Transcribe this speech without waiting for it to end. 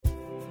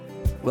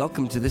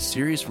Welcome to this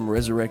series from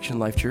Resurrection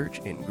Life Church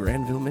in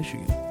Granville,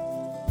 Michigan.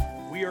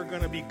 We are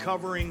going to be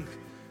covering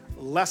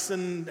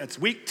lesson, that's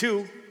week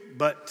 2,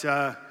 but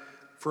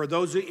for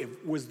those of you,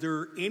 was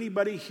there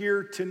anybody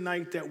here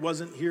tonight that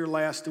wasn't here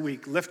last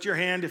week? Lift your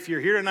hand if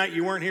you're here tonight,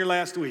 you weren't here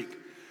last week.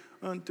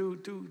 1, 2,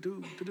 2,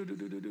 2, 2, 2, 2,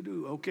 2,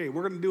 2. Okay,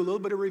 we're going to do a little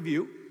bit of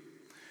review,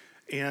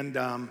 and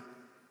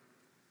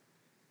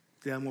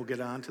then we'll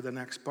get on to the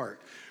next part.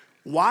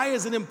 Why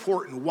is it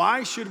important?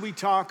 Why should we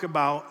talk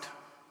about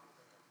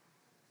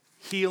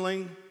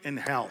healing and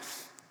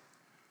health?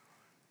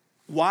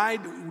 Why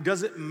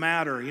does it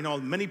matter? You know,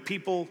 many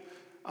people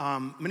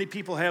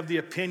have the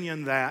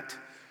opinion that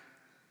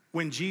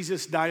when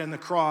Jesus died on the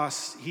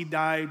cross, he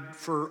died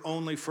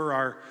only for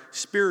our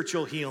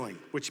spiritual healing,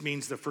 which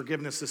means the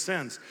forgiveness of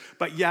sins.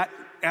 But yet,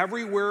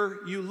 everywhere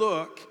you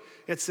look,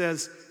 it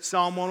says,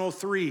 Psalm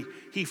 103,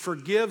 he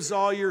forgives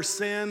all your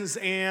sins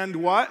and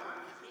what?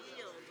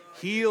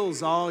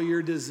 Heals all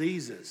your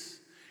diseases.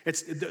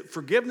 It's the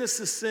forgiveness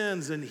of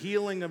sins and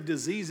healing of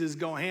diseases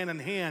go hand in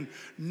hand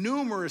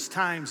numerous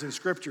times in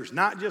scriptures,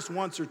 not just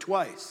once or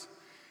twice.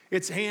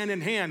 It's hand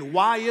in hand.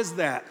 Why is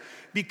that?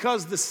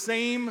 Because the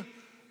same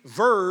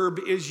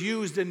verb is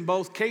used in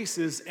both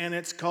cases, and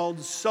it's called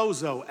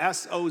sozo,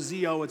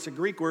 S-O-Z-O. It's a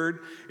Greek word.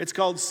 It's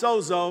called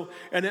sozo,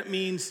 and it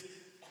means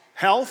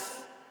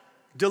health,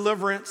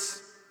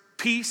 deliverance,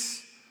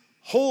 peace,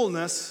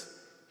 wholeness,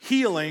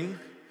 healing.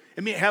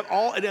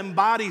 It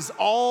embodies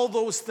all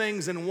those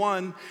things in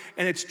one,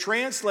 and it's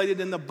translated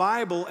in the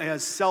Bible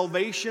as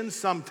salvation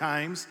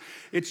sometimes.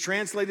 It's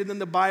translated in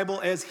the Bible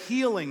as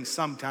healing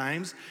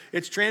sometimes.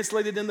 It's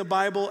translated in the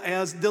Bible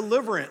as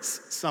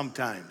deliverance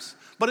sometimes.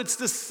 But it's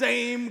the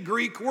same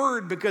Greek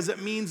word because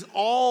it means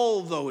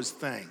all those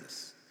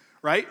things,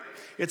 right?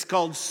 It's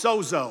called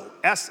sozo,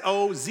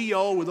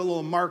 S-O-Z-O with a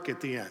little mark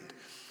at the end.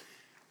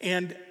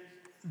 And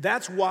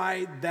that's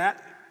why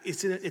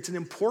it's an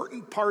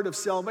important part of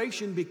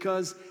salvation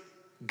because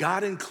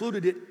God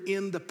included it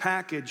in the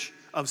package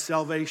of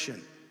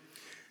salvation.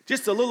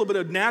 Just a little bit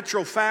of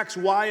natural facts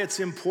why it's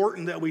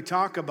important that we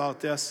talk about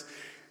this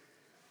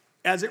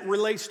as it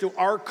relates to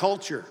our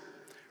culture.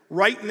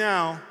 Right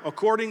now,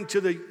 according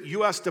to the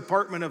U.S.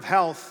 Department of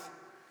Health,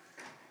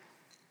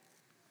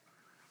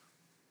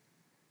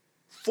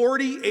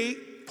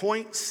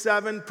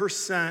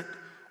 48.7%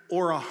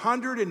 or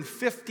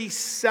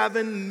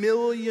 157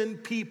 million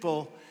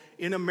people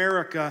in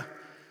America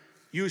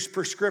use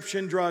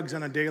prescription drugs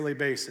on a daily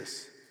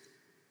basis.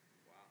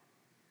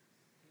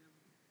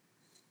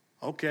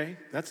 Okay,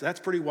 that's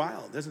pretty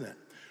wild, isn't it?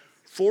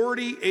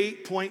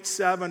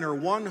 48.7 or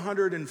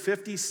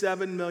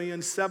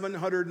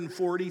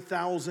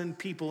 157,740,000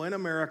 people in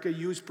America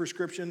use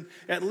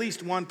at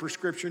least one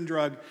prescription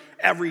drug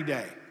every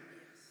day.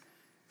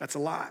 That's a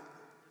lot.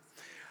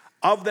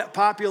 Of that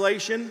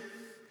population,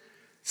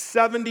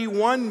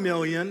 71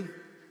 million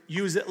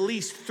use at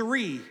least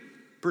 3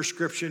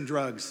 prescription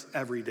drugs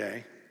every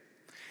day.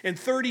 And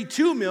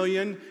 32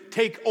 million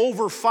take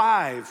over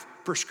 5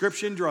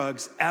 prescription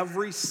drugs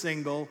every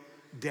single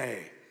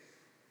day.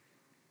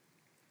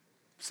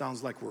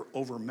 Sounds like we're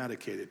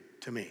over-medicated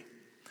to me.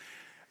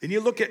 Then you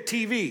look at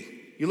TV.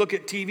 You look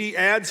at TV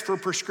ads for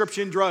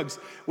prescription drugs.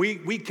 We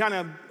kind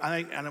of,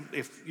 I think,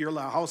 if your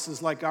house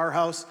is like our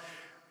house,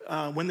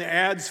 when the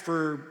ads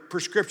for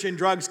prescription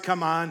drugs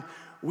come on,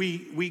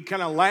 we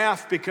kind of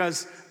laugh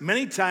because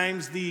many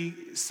times the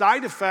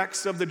side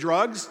effects of the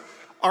drugs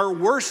are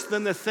worse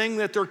than the thing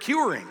that they're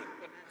curing.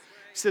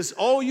 It says,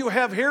 oh, you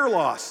have hair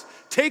loss.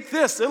 Take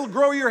this, it'll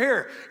grow your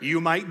hair.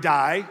 You might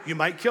die, you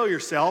might kill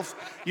yourself,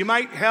 you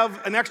might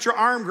have an extra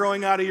arm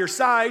growing out of your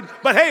side,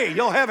 but hey,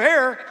 you'll have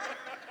hair.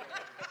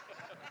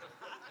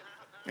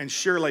 And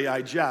surely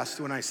I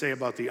jest when I say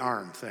about the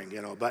arm thing,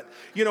 but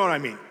you know what I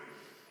mean.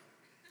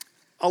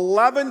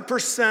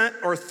 11%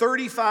 or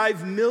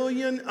 35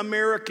 million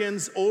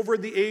Americans over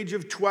the age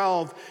of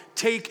 12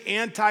 take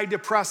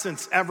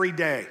antidepressants every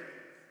day.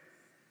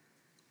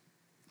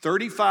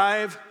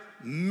 35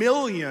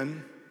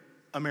 million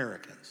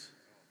Americans.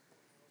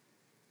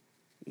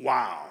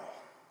 Wow.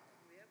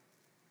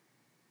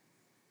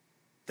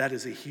 That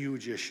is a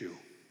huge issue.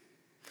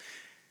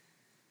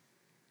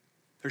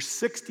 There's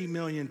 60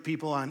 million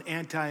people on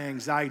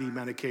anti-anxiety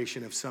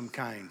medication of some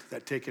kind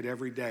that take it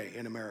every day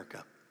in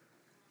America.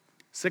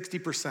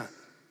 60%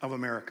 of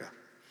America.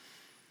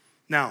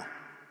 Now,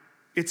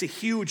 it's a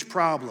huge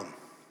problem.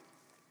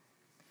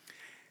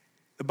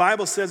 The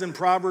Bible says in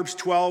Proverbs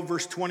 12,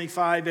 verse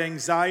 25,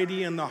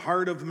 anxiety in the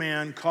heart of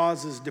man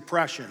causes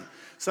depression.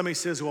 Somebody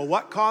says, well,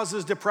 what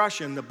causes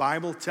depression? The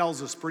Bible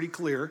tells us pretty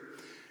clear.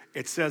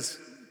 It says,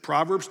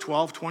 Proverbs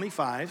 12,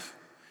 25,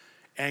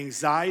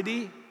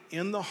 anxiety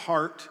in the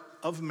heart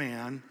of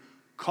man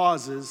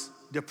causes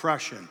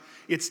depression.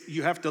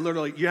 You have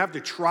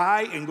to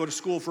try and go to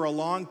school for a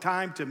long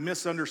time to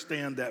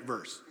misunderstand that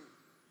verse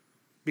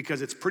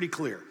because it's pretty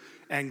clear.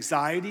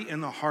 Anxiety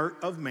in the heart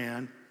of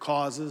man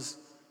causes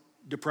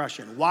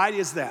depression. Why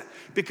is that?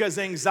 Because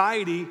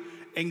anxiety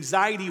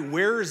Anxiety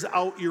wears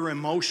out your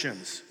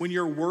emotions. When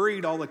you're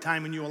worried all the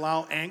time and you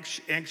allow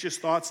anxious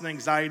thoughts and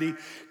anxiety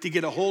to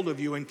get a hold of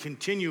you and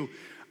continue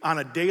on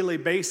a daily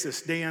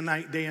basis, day and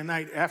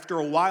night, after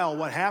a while,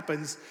 what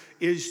happens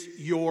is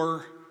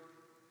your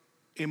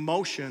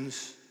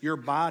emotions, your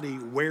body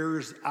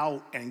wears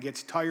out and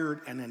gets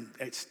tired, and then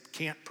it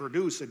can't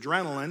produce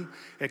adrenaline.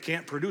 It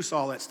can't produce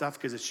all that stuff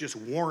because it's just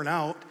worn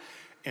out,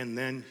 and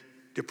then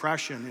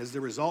depression is the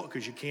result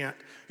because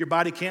your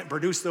body can't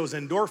produce those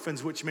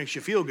endorphins, which makes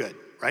you feel good,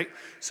 right?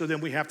 So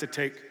then we have to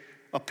take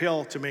a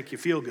pill to make you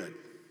feel good.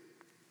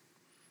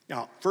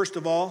 Now, first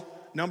of all,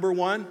 number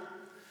one,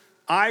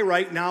 I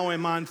right now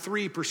am on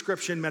 3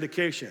 prescription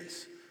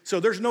medications.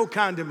 So there's no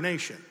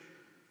condemnation.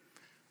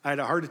 I had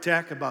a heart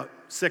attack about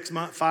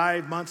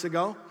 5 months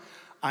ago.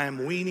 I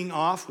am weaning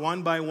off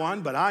one by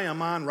one, but I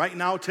am on right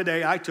now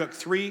today. I took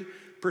 3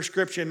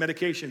 prescription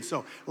medications.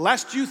 So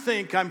lest you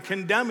think I'm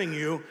condemning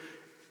you,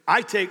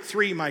 I take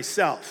 3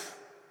 myself,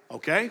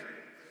 okay?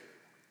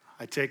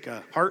 I take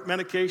a heart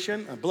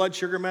medication, a blood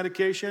sugar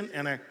medication,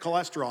 and a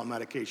cholesterol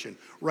medication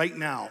right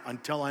now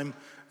until I'm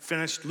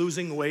finished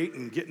losing weight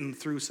and getting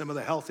through some of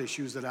the health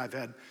issues that I've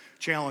had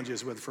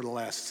challenges with for the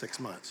last 6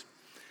 months.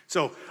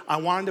 So I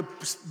wanted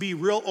to be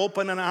real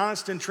open and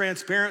honest and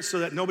transparent so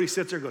that nobody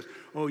sits there and goes,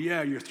 oh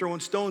yeah, you're throwing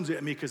stones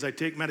at me because I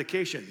take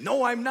medication.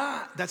 No, I'm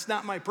not. That's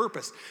not my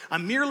purpose.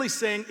 I'm merely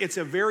saying it's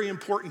a very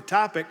important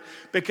topic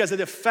because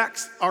it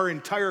affects our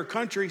entire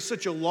country,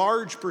 such a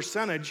large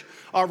percentage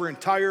of our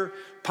entire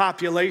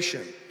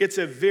population. It's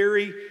a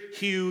very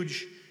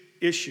huge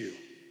issue.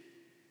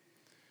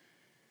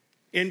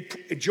 In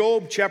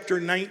Job chapter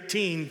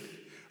 19,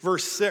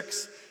 verse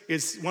 6,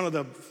 is one of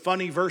the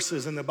funny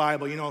verses in the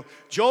Bible. You know,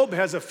 Job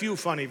has a few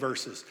funny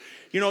verses.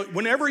 You know,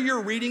 whenever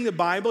you're reading the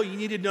Bible, you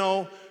need to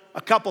know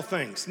a couple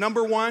things.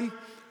 Number one,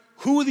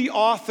 who the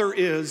author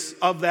is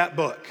of that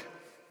book,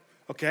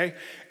 okay?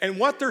 And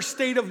what their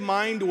state of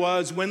mind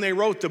was when they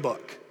wrote the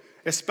book,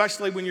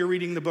 especially when you're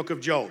reading the book of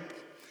Job.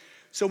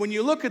 So when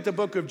you look at the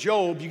book of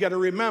Job, you got to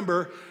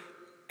remember,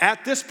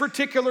 at this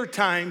particular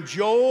time,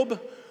 Job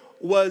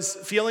was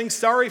feeling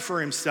sorry for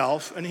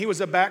himself, and he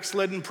was a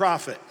backslidden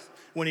prophet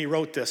when he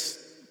wrote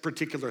this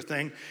particular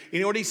thing. You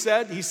know what he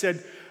said? He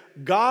said,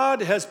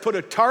 God has put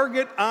a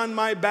target on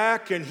my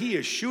back, and he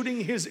is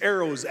shooting his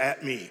arrows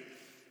at me.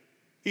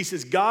 He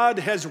says, God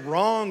has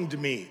wronged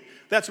me.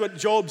 That's what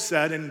Job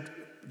said in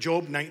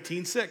Job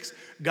 19:6.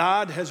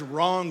 God has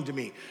wronged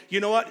me. You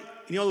know what?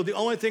 You know, the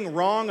only thing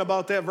wrong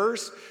about that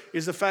verse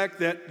is the fact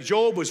that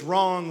Job was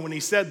wrong when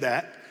he said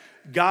that.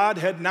 God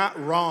had not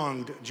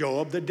wronged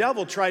Job. The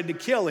devil tried to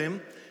kill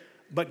him,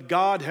 but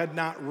God had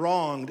not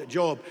wronged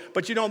Job.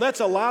 But you know, that's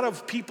a lot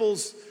of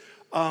people's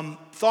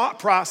thought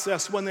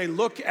process when they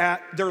look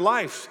at their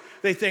life.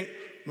 They think,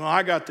 well,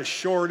 I got the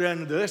short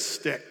end of this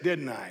stick,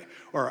 didn't I?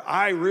 Or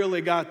I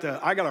really got a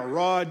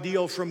raw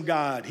deal from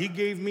God. He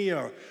gave me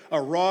a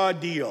raw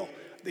deal.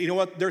 You know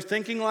what they're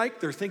thinking like?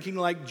 They're thinking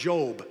like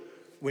Job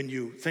when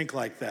you think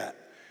like that.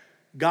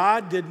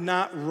 God did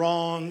not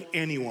wrong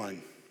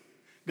anyone.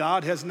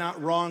 God has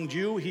not wronged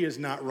you. He has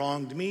not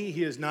wronged me.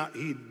 He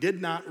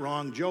did not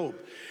wrong Job.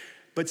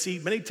 But see,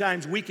 many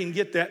times we can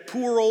get that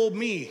poor old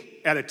me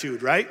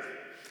attitude, right?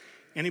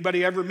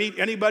 Anybody ever meet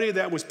anybody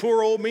that was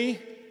poor old me?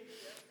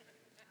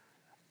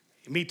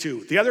 Me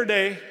too. The other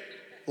day,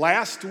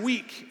 last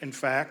week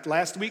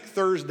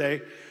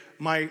Thursday,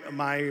 my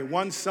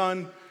one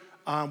son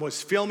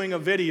was filming a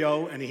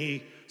video, and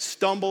he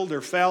stumbled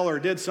or fell or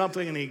did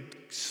something, and he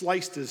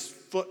sliced his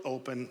foot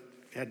open,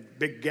 had a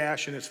big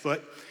gash in his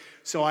foot.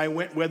 So I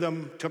went with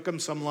him, took him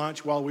some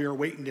lunch while we were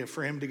waiting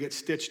for him to get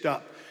stitched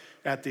up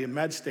at the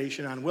med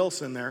station on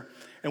Wilson there.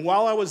 And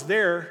while I was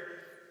there,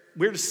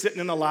 we were just sitting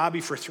in the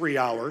lobby for 3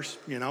 hours,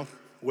 you know,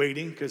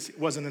 waiting because it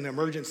wasn't an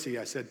emergency.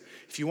 I said,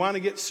 if you want to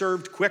get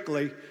served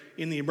quickly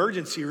in the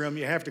emergency room,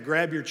 you have to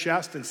grab your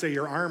chest and say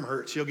your arm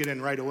hurts. You'll get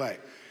in right away.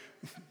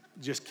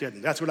 Just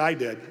kidding. That's what I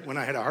did when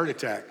I had a heart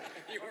attack.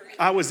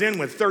 I was in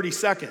with 30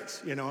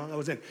 seconds, you know, I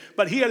was in.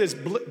 But he had his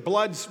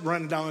blood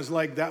running down his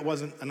leg. That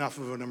wasn't enough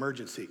of an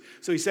emergency.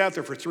 So he sat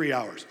there for 3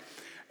 hours.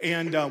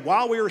 And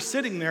while we were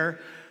sitting there,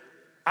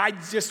 I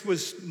just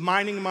was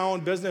minding my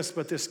own business,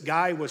 but this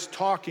guy was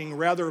talking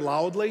rather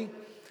loudly.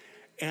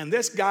 And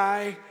this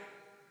guy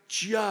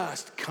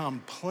just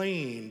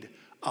complained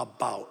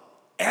about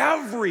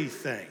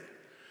everything.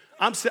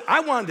 I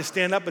wanted to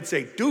stand up and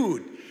say,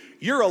 dude,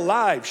 you're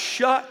alive.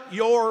 Shut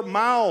your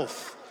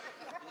mouth.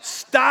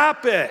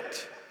 Stop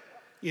it.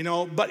 You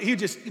know, but he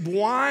just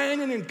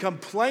whining and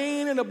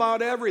complaining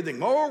about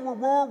everything.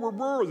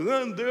 And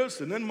then this,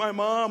 and then my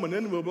mom, and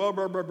then blah, blah,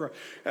 blah, blah.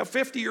 A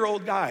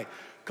 50-year-old guy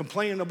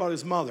complaining about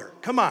his mother.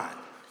 Come on.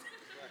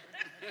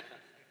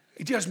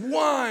 He just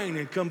whined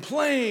and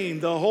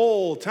complained the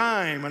whole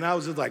time. And I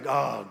was just like,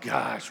 oh,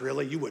 gosh,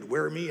 really? You would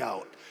wear me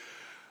out.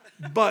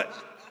 But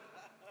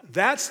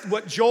that's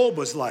what Job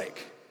was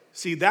like.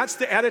 See, that's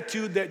the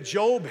attitude that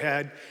Job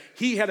had.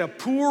 He had a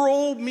poor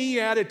old me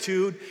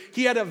attitude.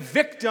 He had a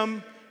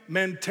victim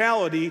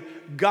mentality.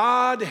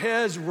 God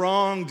has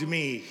wronged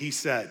me, he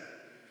said.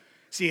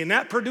 See, and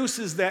that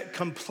produces that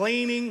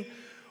complaining,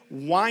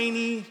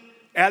 whiny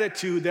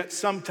attitude that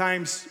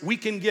sometimes we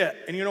can get.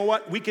 And you know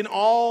what? We can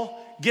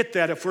all get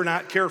that if we're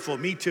not careful.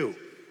 Me too.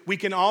 We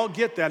can all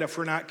get that if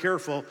we're not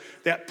careful.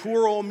 That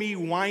poor old me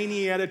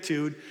whiny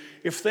attitude.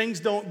 If things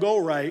don't go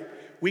right,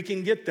 we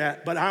can get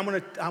that. But I'm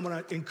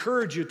gonna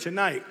encourage you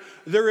tonight.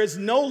 There is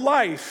no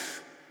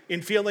life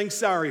in feeling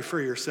sorry for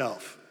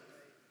yourself.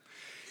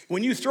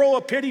 When you throw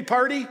a pity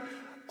party,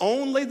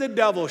 only the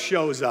devil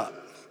shows up.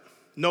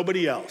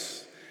 Nobody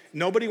else.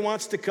 Nobody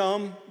wants to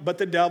come but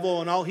the devil,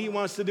 and all he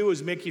wants to do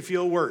is make you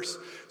feel worse.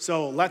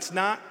 So let's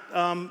not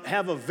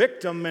have a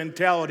victim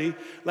mentality.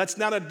 Let's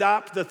not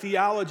adopt the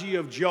theology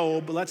of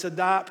Job. Let's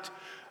adopt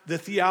the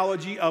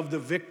theology of the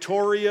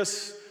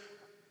victorious,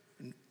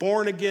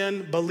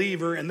 born-again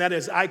believer, and that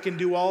is, I can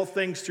do all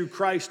things through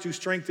Christ who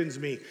strengthens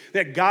me.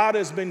 That God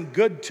has been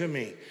good to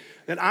me.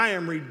 That I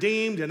am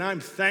redeemed and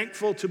I'm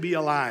thankful to be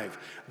alive.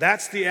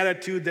 That's the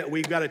attitude that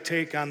we've got to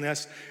take on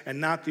this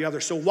and not the other.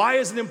 So why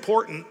is it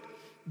important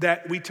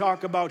that we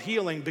talk about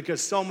healing?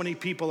 Because so many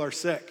people are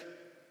sick.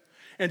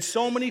 And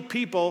so many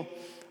people,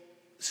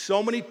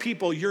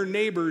 your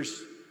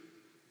neighbors,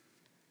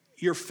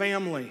 your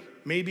family,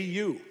 maybe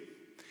you.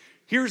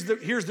 Here's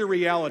the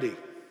reality.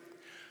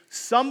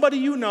 Somebody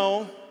you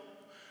know,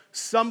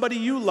 somebody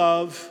you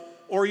love,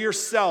 or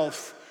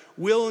yourself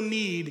will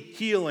need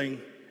healing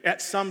at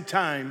some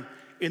time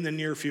in the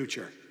near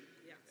future.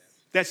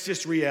 That's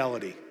just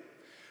reality.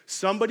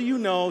 Somebody you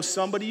know,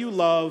 somebody you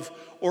love,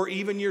 or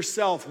even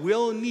yourself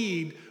will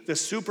need the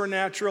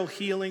supernatural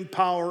healing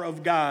power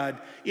of God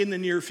in the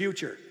near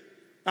future.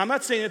 I'm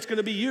not saying it's going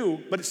to be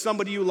you, but it's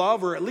somebody you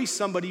love or at least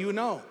somebody you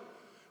know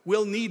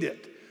will need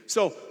it.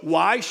 So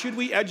why should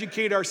we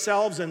educate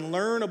ourselves and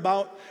learn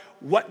about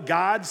what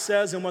God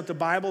says and what the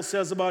Bible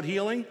says about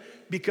healing?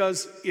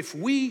 Because if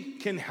we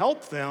can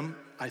help them,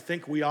 I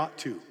think we ought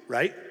to,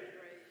 right?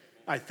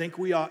 I think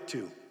we ought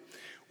to.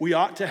 We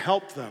ought to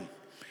help them.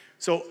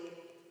 So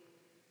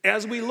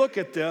as we look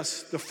at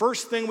this, the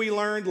first thing we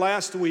learned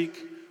last week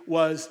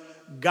was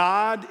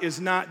God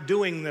is not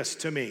doing this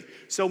to me.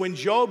 So when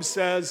Job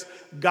says,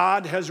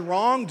 God has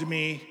wronged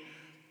me,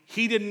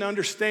 he didn't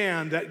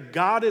understand that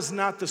God is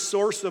not the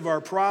source of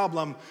our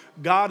problem.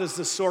 God is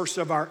the source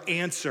of our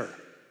answer.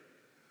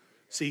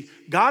 See,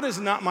 God is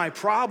not my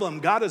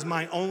problem. God is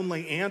my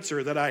only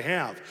answer that I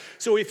have.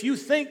 So if you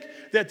think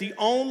that the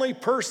only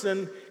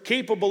person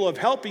capable of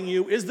helping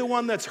you is the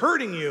one that's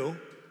hurting you,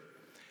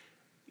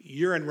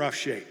 you're in rough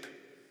shape.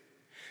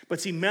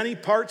 But see, many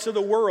parts of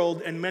the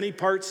world and many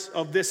parts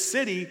of this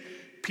city,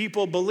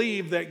 people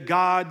believe that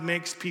God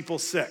makes people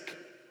sick.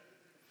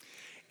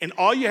 And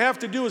all you have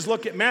to do is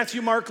look at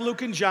Matthew, Mark,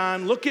 Luke, and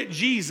John, look at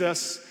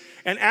Jesus,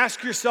 and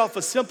ask yourself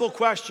a simple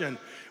question.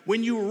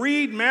 When you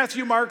read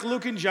Matthew, Mark,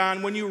 Luke, and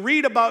John, when you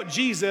read about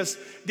Jesus,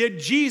 did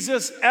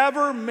Jesus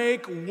ever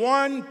make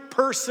one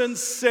person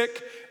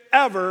sick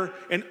ever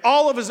in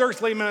all of his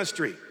earthly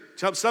ministry?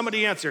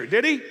 Somebody answer.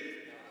 Did he?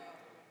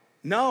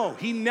 No,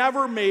 he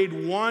never made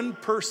one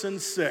person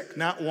sick,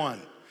 not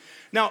one.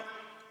 Now,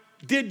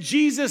 did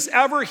Jesus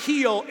ever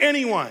heal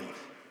anyone?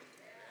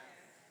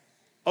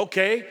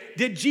 Okay.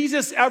 Did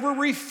Jesus ever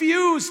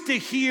refuse to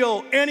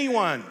heal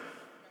anyone?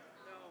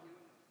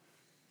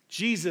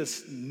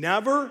 Jesus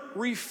never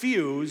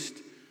refused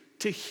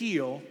to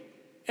heal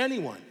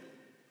anyone.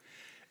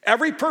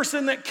 Every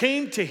person that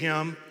came to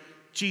him,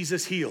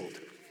 Jesus healed.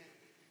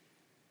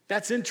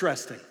 That's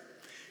interesting.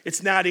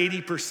 It's not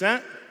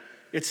 80%.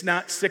 It's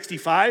not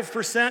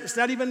 65%. It's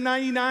not even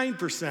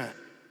 99%.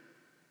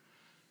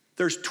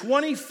 There's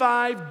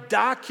 25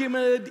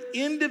 documented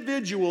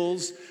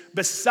individuals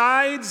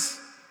besides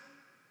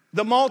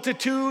the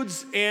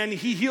multitudes, and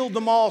he healed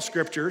them all,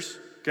 scriptures,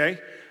 okay?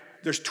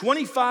 There's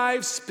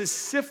 25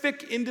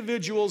 specific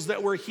individuals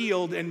that were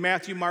healed in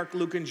Matthew, Mark,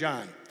 Luke, and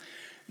John.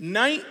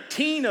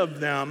 19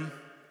 of them,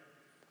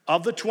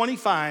 of the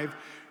 25,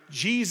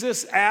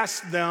 Jesus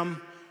asked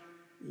them,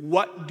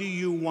 what do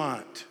you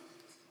want?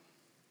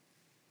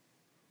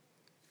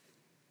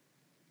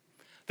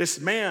 This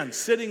man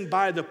sitting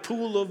by the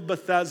pool of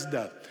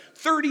Bethesda,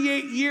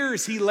 38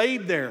 years he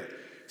laid there,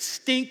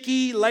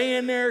 stinky,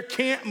 laying there,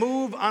 can't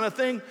move on a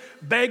thing,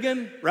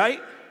 begging, right?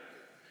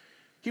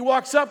 He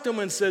walks up to him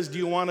and says, do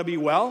you want to be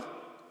well?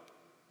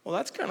 Well,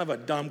 that's kind of a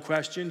dumb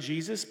question,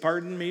 Jesus.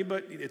 Pardon me,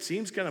 but it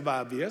seems kind of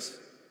obvious.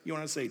 You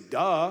want to say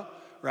duh,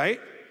 right?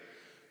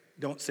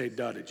 Don't say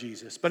duh to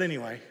Jesus. But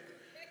anyway.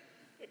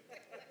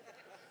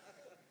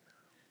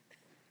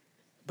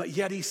 But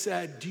yet he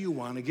said, do you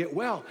want to get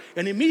well?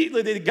 And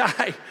immediately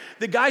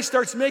the guy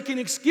starts making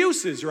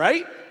excuses,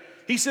 right?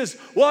 He says,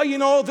 well, you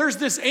know, there's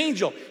this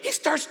angel. He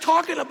starts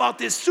talking about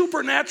this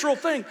supernatural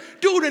thing.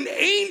 Dude, an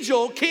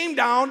angel came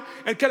down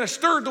and kind of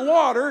stirred the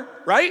water,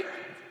 right?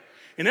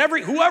 And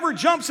whoever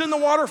jumps in the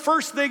water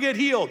first, they get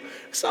healed.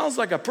 Sounds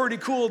like a pretty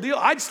cool deal.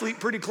 I'd sleep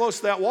pretty close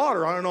to that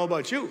water. I don't know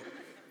about you.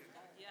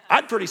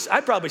 I'd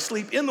probably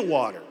sleep in the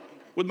water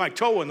with my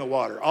toe in the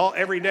water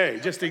every day,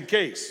 just in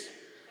case.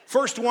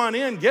 First one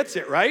in gets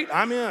it, right?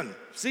 I'm in.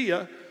 See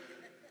ya.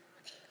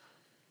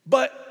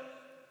 But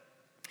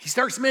He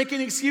starts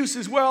making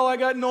excuses. Well, I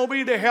got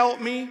nobody to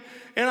help me,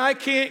 and I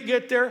can't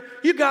get there.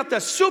 You got the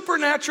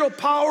supernatural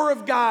power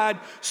of God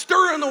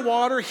stirring the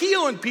water,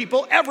 healing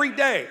people every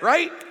day,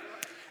 right?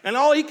 And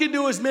all he could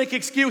do is make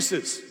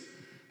excuses.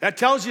 That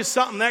tells you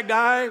something. That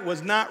guy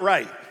was not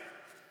right.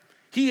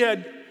 He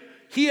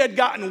had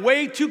gotten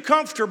way too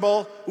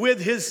comfortable with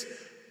his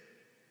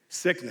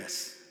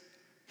sickness,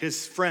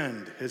 his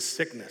friend, his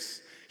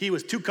sickness. He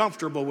was too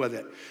comfortable with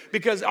it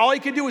because all he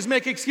could do was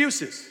make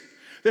excuses.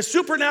 The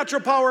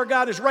supernatural power of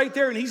God is right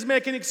there, and he's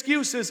making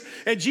excuses.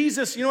 And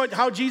Jesus, you know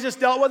how Jesus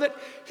dealt with it?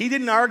 He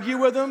didn't argue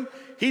with him.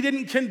 He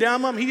didn't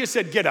condemn him. He just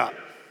said, get up.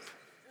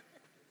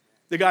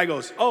 The guy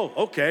goes, oh,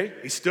 okay.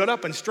 He stood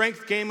up, and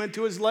strength came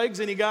into his legs,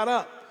 and he got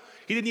up.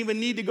 He didn't even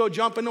need to go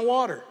jump in the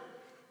water,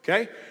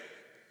 okay?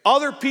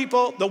 Other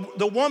people,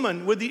 the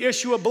woman with the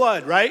issue of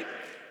blood, right?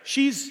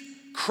 She's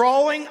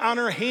crawling on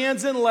her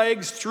hands and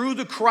legs through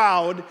the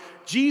crowd.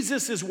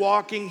 Jesus is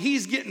walking.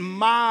 He's getting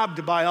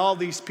mobbed by all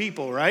these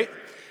people, right?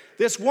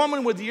 This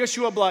woman with the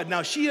issue of blood.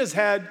 Now, she has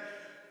had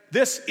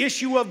this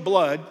issue of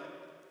blood,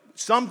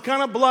 some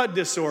kind of blood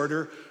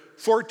disorder,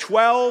 for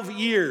 12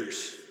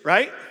 years,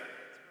 right?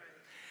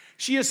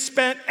 She has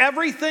spent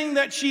everything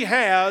that she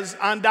has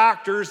on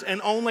doctors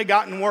and only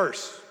gotten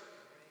worse.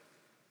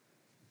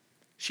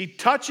 She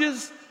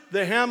touches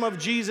the hem of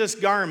Jesus'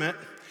 garment,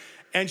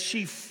 and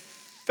she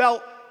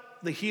felt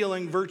the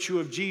healing virtue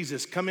of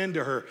Jesus come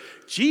into her.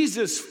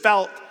 Jesus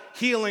felt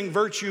healing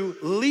virtue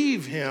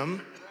leave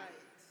him.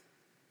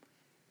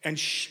 And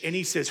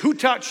he says, who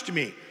touched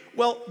me?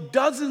 Well,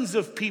 dozens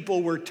of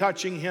people were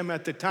touching him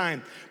at the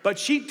time. But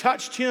she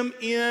touched him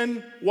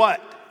in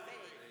what?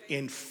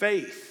 In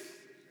faith.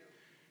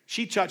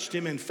 She touched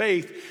him in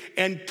faith.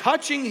 And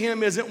touching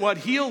him isn't what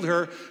healed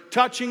her.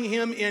 Touching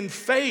him in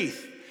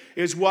faith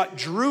is what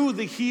drew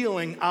the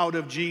healing out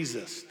of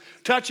Jesus.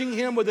 Touching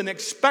him with an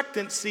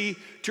expectancy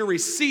to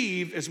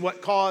receive is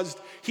what caused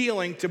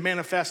healing to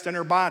manifest in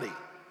her body.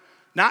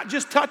 Not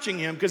just touching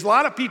him, because a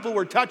lot of people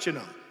were touching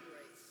him.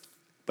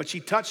 But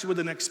she touched with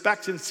an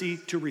expectancy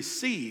to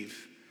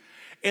receive.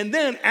 And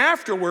then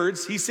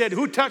afterwards, he said,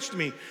 who touched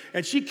me?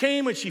 And she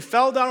came and she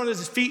fell down on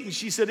his feet and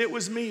she said, it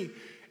was me.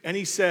 And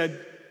he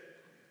said,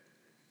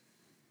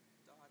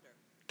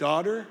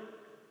 daughter,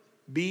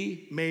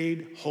 be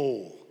made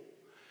whole.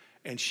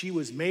 And she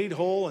was made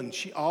whole, and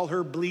all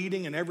her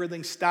bleeding and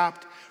everything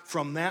stopped.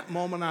 From that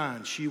moment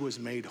on, she was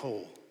made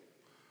whole.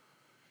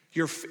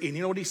 And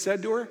you know what he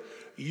said to her?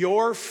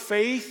 Your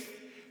faith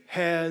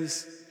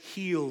has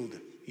healed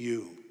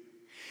you.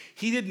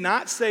 He did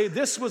not say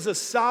this was a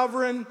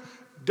sovereign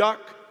duck,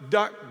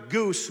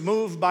 goose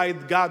move by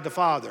God the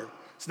Father.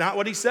 It's not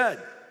what he said.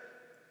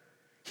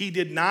 He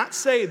did not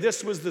say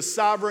this was the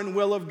sovereign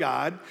will of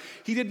God.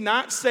 He did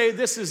not say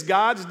this is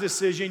God's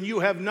decision. You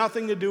have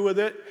nothing to do with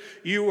it.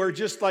 You are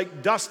just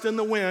like dust in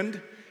the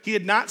wind. He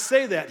did not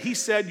say that. He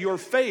said your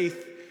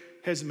faith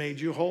has made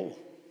you whole.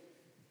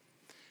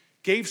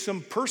 Gave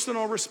some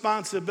personal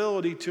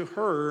responsibility to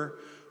her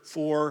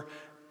for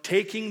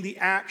taking the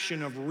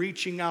action of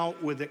reaching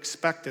out with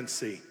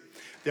expectancy.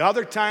 The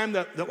other time,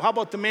 how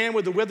about the man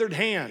with the withered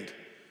hand?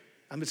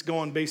 I'm just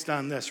going based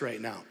on this right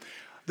now.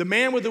 The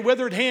man with the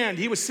withered hand,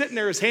 he was sitting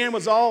there, his hand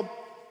was all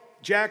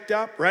jacked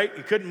up, right?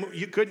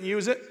 You couldn't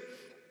use it.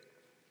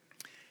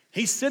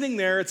 He's sitting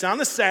there, it's on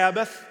the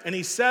Sabbath, and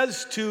he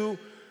says to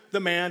the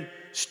man,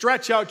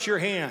 stretch out your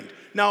hand.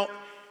 Now,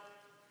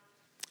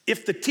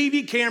 if the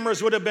TV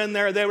cameras would have been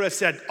there, they would have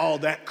said, oh,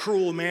 that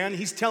cruel man.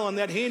 He's telling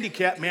that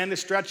handicapped man to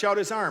stretch out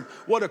his arm.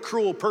 What a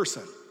cruel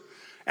person.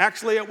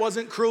 Actually, it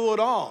wasn't cruel at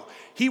all.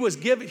 He was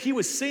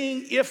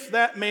seeing if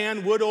that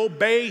man would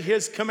obey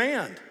his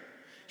command.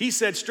 He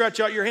said,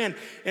 stretch out your hand.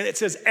 And it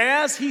says,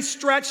 as he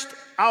stretched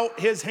out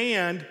his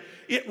hand,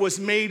 it was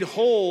made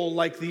whole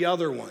like the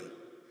other one.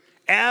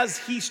 As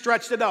he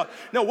stretched it out.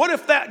 Now, what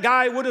if that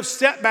guy would have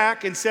sat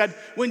back and said,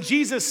 when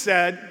Jesus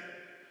said,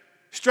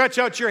 stretch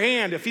out your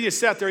hand, if he just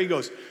sat there, he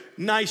goes,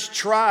 nice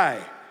try.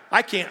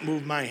 I can't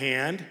move my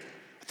hand.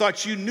 I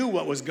thought you knew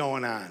what was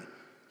going on.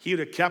 He would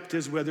have kept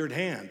his withered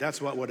hand.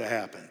 That's what would have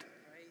happened.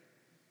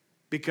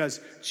 Because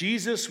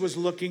Jesus was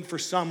looking for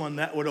someone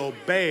that would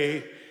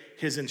obey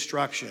his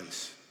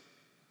instructions.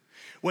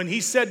 When he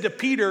said to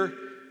Peter,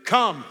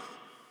 come,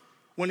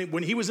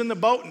 when he was in the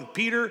boat and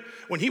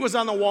when he was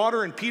on the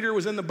water and Peter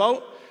was in the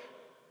boat,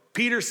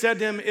 Peter said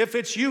to him, if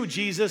it's you,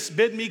 Jesus,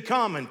 bid me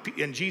come.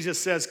 And Jesus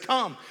says,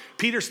 come.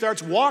 Peter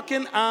starts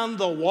walking on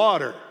the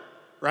water,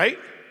 right?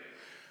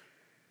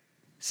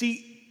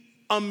 See,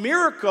 a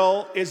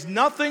miracle is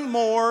nothing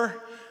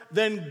more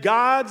than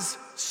God's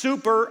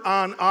super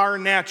on our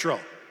natural,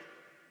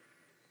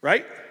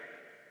 right?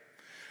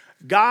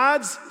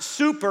 God's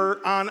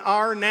super on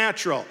our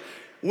natural.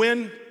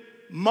 When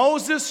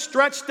Moses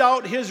stretched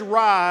out his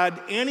rod,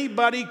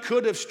 anybody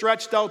could have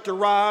stretched out the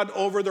rod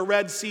over the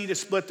Red Sea to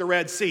split the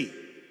Red Sea.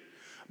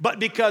 But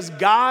because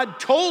God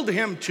told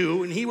him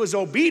to, and he was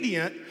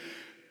obedient,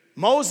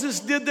 Moses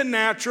did the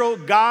natural,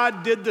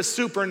 God did the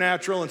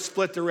supernatural and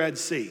split the Red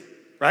Sea,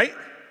 right?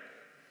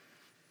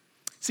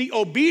 See,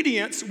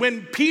 obedience,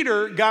 when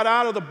Peter got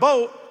out of the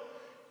boat,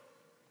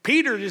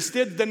 Peter just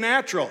did the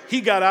natural. He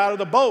got out of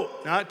the boat.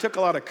 Now, it took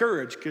a lot of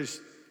courage because,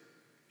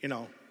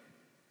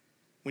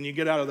 when you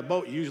get out of the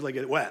boat, you usually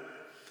get wet.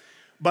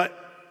 But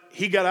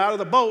he got out of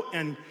the boat,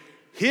 and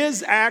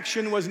his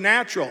action was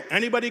natural.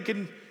 Anybody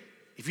can,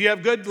 if you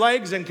have good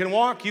legs and can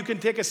walk, you can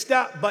take a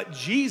step. But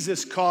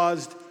Jesus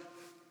caused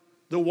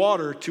the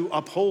water to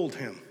uphold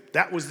him.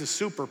 That was the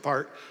super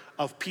part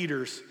of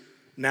Peter's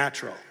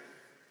natural.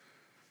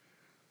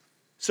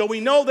 So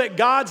we know that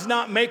God's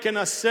not making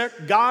us sick.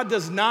 God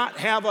does not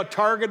have a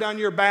target on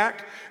your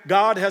back.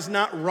 God has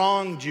not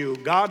wronged you.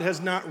 God has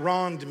not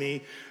wronged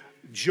me.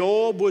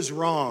 Job was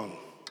wrong,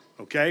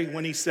 okay,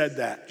 when he said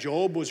that.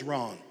 Job was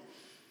wrong.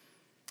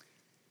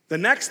 The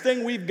next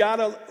thing we've got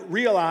to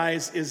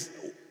realize is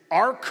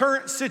our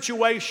current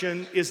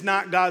situation is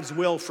not God's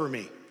will for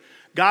me.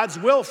 God's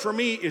will for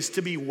me is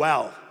to be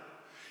well.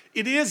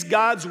 It is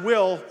God's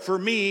will for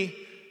me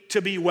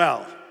to be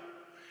well.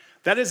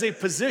 That is a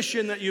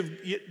position that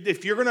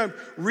if you're going to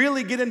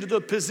really get into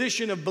the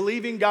position of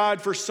believing God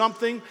for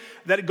something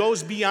that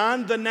goes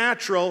beyond the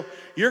natural,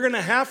 you're going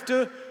to have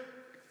to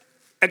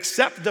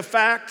accept the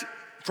fact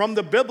from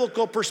the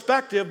biblical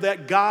perspective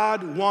that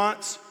God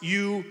wants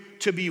you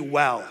to be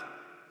well.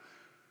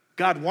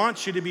 God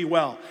wants you to be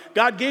well.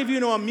 God gave you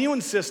an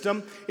immune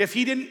system. If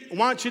he didn't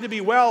want you to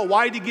be well,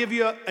 why did he give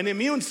you an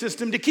immune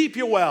system to keep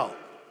you well?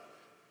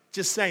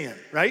 Just saying,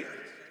 right?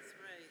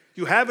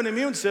 You have an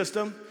immune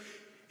system.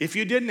 If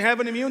you didn't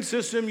have an immune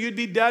system, you'd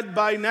be dead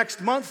by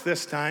next month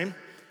this time,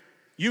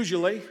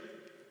 usually.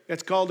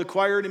 It's called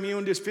acquired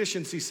immune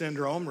deficiency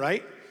syndrome,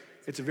 right?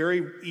 It's a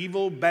very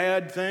evil,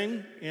 bad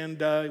thing,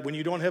 and when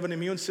you don't have an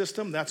immune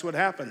system, that's what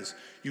happens.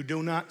 You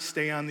do not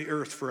stay on the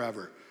earth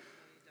forever.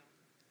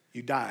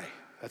 You die.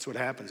 That's what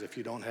happens if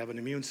you don't have an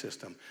immune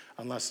system,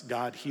 unless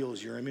God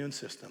heals your immune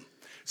system.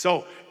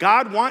 So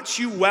God wants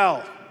you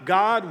well.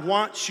 God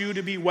wants you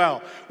to be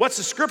well. What's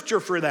the scripture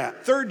for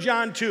that? 3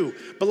 John 2.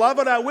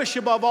 Beloved, I wish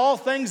above all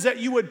things that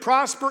you would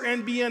prosper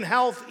and be in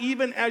health,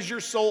 even as your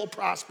soul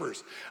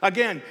prospers.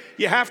 Again,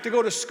 you have to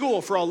go to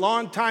school for a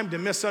long time to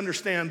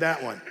misunderstand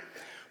that one.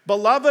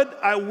 Beloved,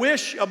 I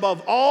wish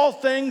above all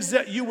things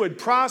that you would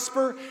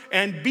prosper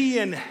and be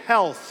in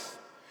health.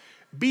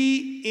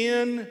 Be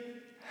in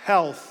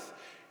health,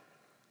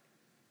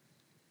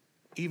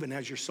 even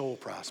as your soul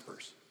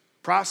prospers.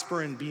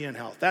 Prosper and be in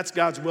health. That's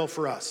God's will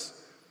for us.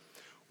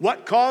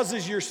 What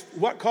causes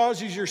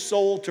your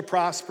soul to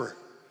prosper?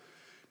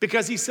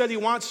 Because he said he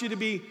wants you to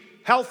be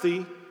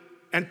healthy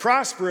and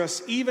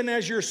prosperous, even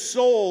as your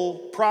soul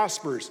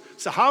prospers.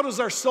 So how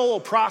does our soul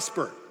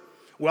prosper?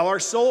 Well, our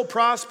soul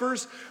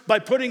prospers by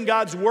putting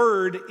God's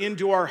word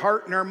into our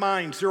heart and our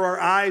mind, through our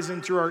eyes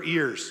and through our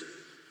ears.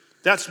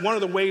 That's one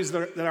of the ways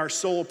that our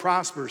soul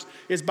prospers,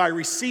 is by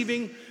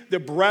receiving the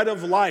bread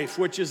of life,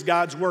 which is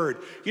God's word.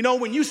 You know,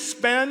 when you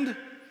spend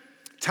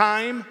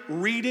time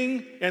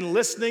reading and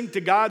listening to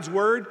God's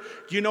word,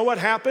 you know what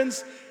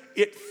happens?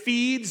 It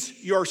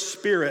feeds your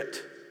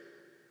spirit,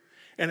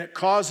 and it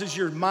causes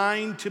your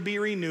mind to be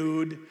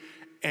renewed,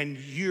 and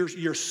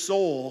your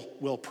soul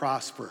will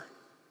prosper.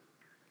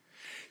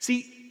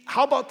 See,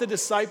 how about the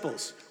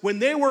disciples? When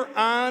they were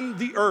on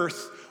the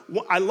earth,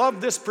 I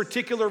love this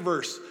particular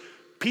verse.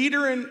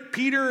 Peter and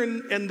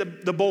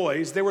the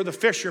boys, they were the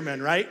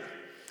fishermen, right?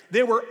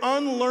 They were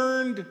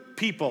unlearned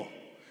people,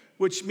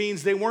 which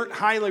means they weren't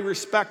highly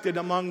respected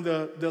among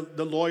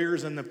the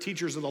lawyers and the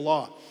teachers of the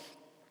law.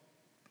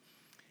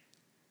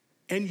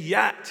 And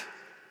yet,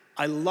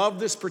 I love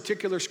this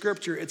particular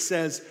scripture. It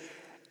says,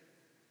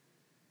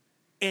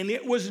 and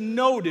it was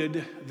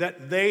noted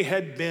that they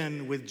had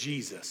been with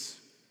Jesus.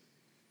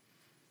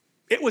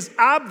 It was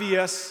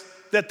obvious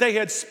that they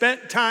had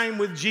spent time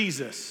with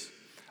Jesus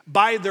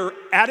by their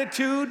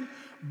attitude,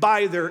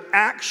 by their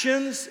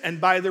actions,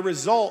 and by the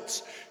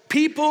results.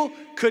 People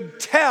could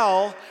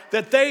tell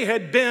that they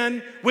had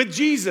been with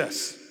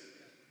Jesus.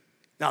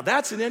 Now,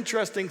 that's an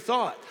interesting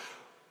thought.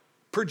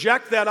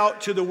 Project that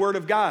out to the Word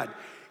of God.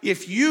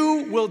 If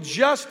you will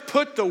just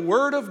put the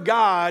Word of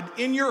God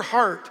in your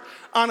heart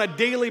on a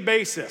daily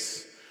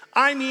basis,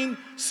 I mean,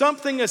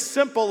 something as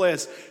simple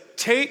as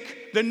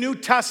take the New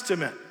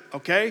Testament,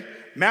 okay?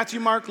 Matthew,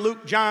 Mark,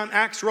 Luke, John,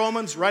 Acts,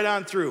 Romans, right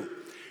on through.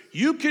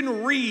 You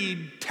can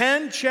read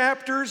 10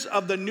 chapters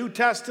of the New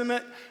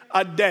Testament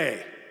a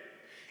day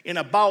in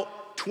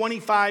about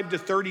 25 to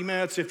 30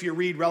 minutes if you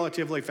read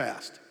relatively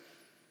fast.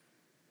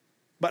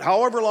 But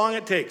however long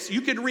it takes, you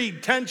can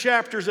read 10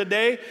 chapters a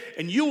day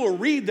and you will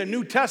read the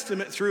New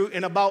Testament through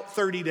in about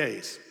 30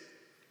 days.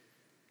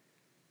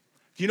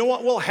 Do you know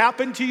what will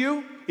happen to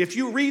you if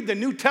you read the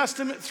New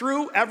Testament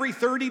through every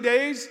 30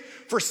 days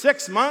for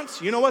 6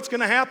 months? You know what's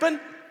going to happen?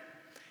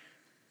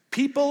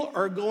 People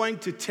are going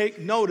to take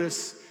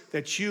notice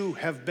that you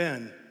have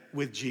been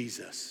with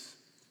Jesus.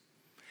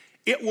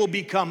 It will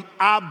become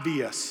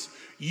obvious.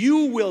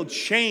 You will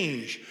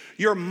change.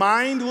 Your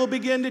mind will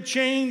begin to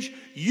change.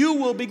 You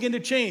will begin to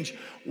change.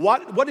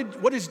 What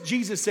does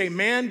Jesus say?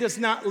 Man does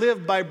not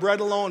live by bread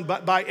alone,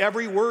 but by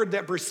every word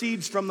that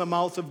proceeds from the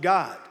mouth of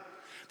God.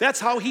 That's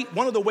how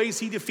one of the ways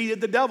he defeated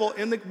the devil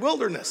in the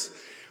wilderness.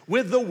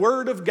 with the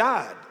Word of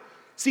God.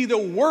 See, the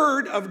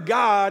Word of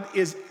God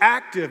is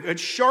active.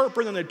 It's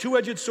sharper than a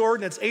two-edged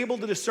sword, and it's able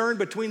to discern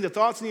between the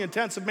thoughts and the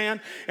intents of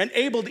man, and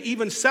able to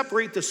even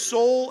separate the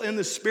soul and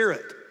the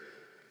spirit.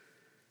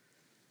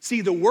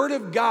 See, the Word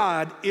of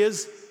God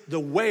is the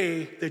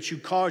way that you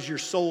cause your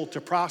soul to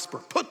prosper.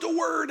 Put the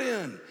Word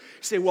in. You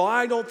say, well,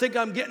 I don't think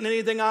I'm getting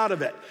anything out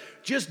of it.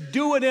 Just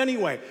do it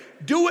anyway.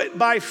 Do it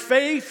by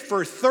faith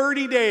for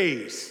 30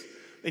 days.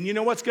 And you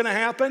know what's going to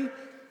happen?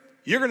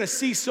 You're going to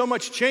see so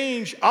much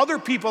change. Other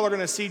people are going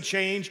to see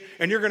change,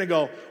 and you're going to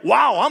go,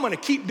 wow, I'm going to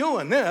keep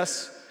doing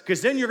this.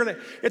 Because then you're going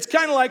to, it's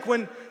kind of like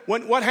when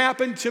what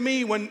happened to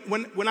me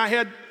when I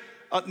had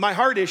my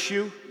heart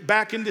issue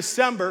back in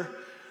December.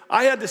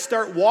 I had to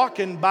start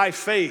walking by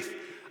faith.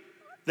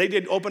 They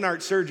did open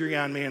heart surgery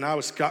on me, and I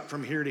was cut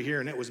from here to here,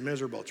 and it was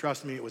miserable.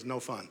 Trust me, it was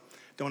no fun.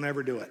 Don't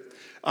ever do it,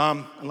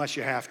 unless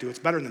you have to. It's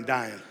better than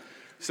dying.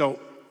 So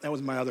that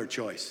was my other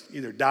choice,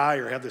 either die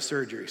or have the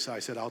surgery. So I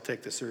said, I'll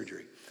take the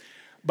surgery.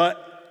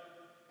 But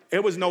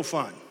it was no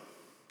fun.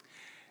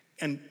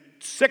 And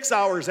 6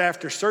 hours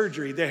after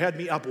surgery, they had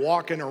me up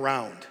walking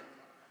around.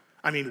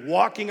 I mean,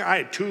 walking, I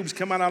had tubes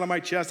coming out of my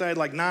chest. I had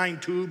like 9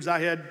 tubes. I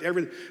had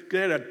everything.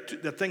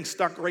 The thing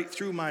stuck right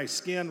through my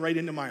skin, right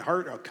into my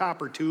heart, a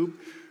copper tube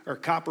or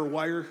copper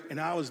wire.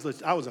 And I was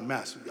a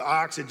mess.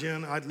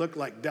 Oxygen, I'd look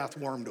like death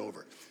warmed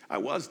over. I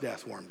was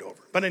death warmed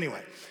over. But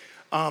anyway,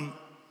 I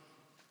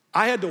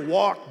had to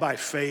walk by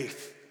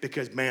faith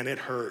because, man, it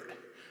hurt.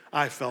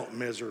 I felt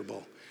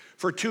miserable.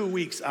 For 2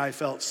 weeks, I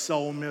felt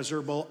so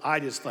miserable. I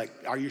just like,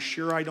 are you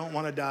sure I don't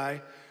want to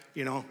die?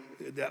 You know,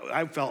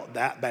 I felt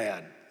that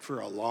bad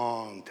for a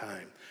long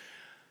time.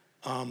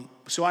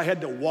 So I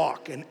had to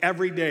walk, and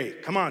every day,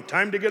 come on,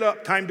 time to get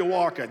up, time to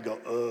walk. I'd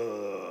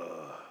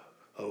go,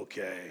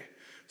 okay.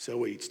 So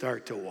we'd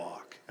start to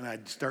walk, and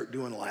I'd start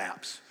doing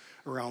laps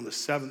around the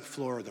 7th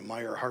floor of the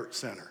Meyer Heart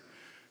Center,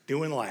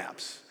 doing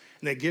laps.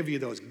 And they give you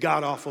those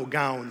god-awful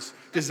gowns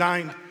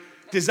designed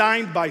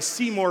by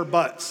Seymour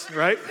Butts,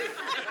 right?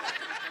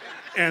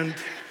 And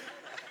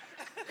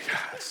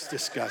God, it's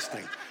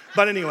disgusting.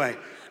 But anyway,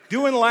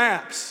 doing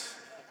laps.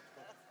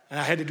 And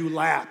I had to do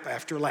lap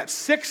after lap,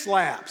 6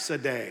 laps a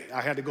day.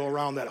 I had to go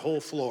around that whole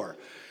floor.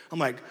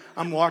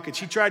 I'm walking.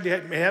 She tried to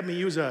have me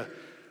use a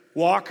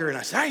walker, and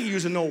I said, I ain't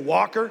using no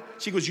walker.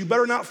 She goes, you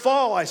better not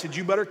fall. I said,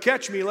 you better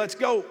catch me. Let's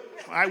go.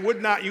 I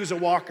would not use a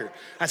walker.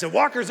 I said,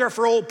 walkers are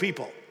for old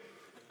people.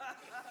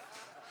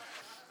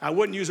 I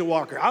wouldn't use a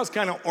walker. I was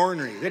kind of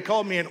ornery. They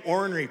called me an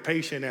ornery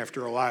patient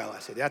after a while. I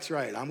said, that's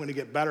right. I'm going to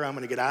get better. I'm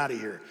going to get out of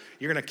here.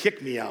 You're going to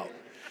kick me out.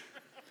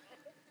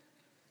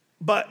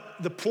 But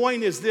the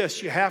point is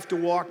this, you have to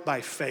walk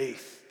by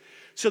faith.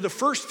 So the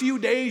first few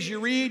days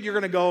you read, you're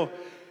going to go,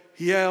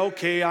 yeah,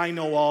 okay, I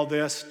know all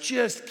this.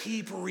 Just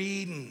keep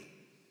reading.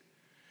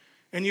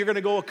 And you're going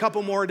to go a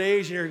couple more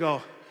days, and you're going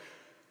to go,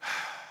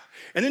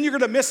 and then you're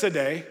going to miss a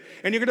day,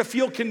 and you're going to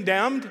feel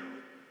condemned.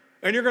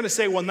 And you're going to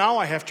say, well, now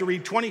I have to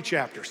read 20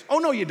 chapters. Oh,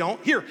 no, you don't.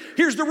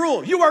 Here's the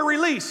rule. You are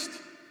released.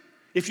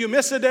 If you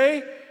miss a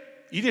day,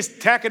 you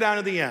just tack it on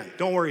to the end.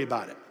 Don't worry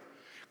about it.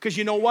 Because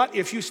you know what?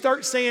 If you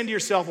start saying to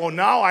yourself, oh,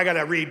 now I got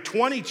to read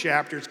 20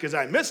 chapters because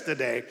I missed a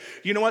day,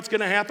 you know what's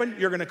going to happen?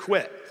 You're going to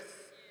quit.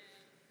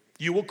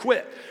 You will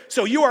quit.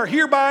 So you are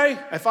hereby,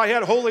 if I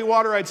had holy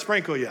water, I'd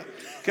sprinkle you,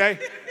 okay?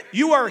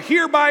 You are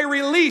hereby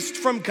released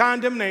from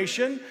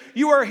condemnation.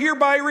 You are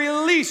hereby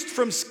released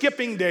from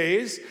skipping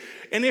days.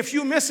 And if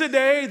you miss a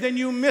day, then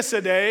you miss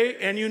a day,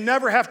 and you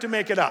never have to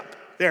make it up.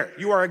 There,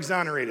 you are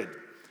exonerated,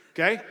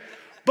 okay?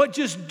 But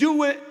just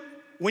do it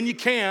when you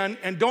can,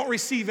 and don't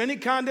receive any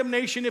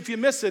condemnation if you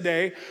miss a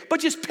day,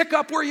 but just pick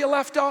up where you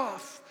left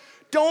off.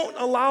 Don't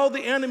allow the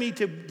enemy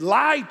to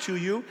lie to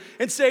you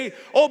and say,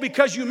 oh,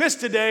 because you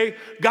missed a day,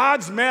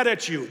 God's mad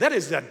at you. That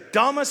is the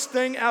dumbest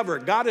thing ever.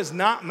 God is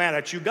not mad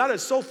at you. God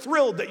is so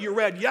thrilled that you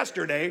read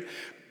yesterday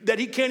that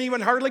he can't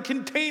even hardly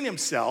contain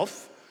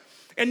himself.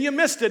 And you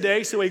missed a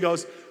day, so he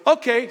goes,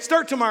 okay,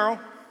 start tomorrow.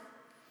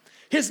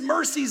 His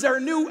mercies are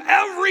new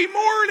every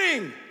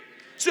morning.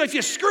 So if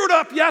you screwed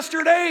up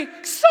yesterday,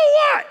 so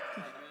what?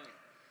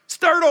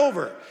 Start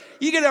over.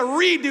 You get to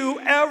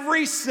redo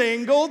every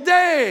single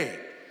day.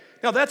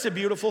 Now that's a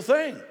beautiful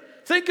thing.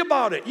 Think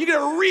about it. You get to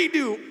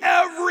redo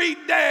every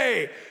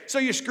day. So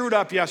you screwed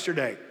up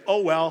yesterday.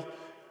 Oh well,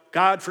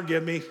 God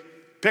forgive me.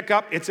 Pick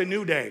up, it's a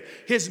new day.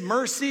 His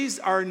mercies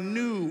are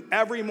new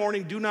every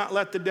morning. Do not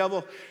let the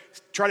devil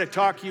try to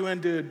talk you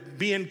into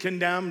being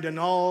condemned and,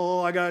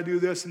 oh, I got to do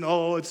this, and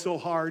oh, it's so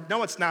hard.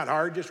 No, it's not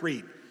hard. Just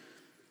read.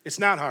 It's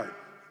not hard.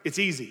 It's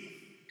easy.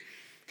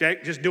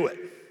 Okay, just do it.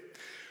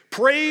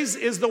 Praise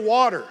is the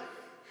water.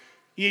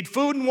 You need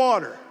food and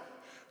water.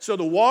 So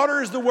the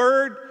water is the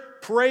word.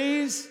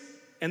 Praise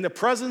and the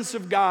presence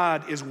of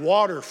God is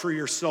water for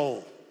your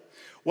soul.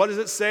 What does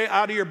it say?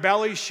 Out of your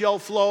belly shall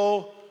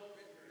flow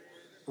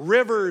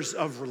rivers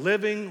of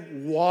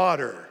living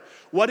water.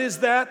 What is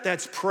that?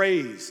 That's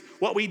praise.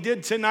 What we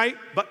did tonight,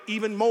 but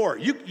even more.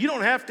 You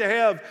don't have to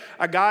have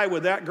a guy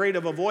with that great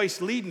of a voice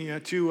leading you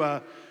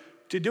to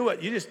do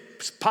it. You just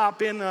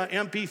pop in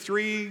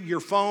MP3, your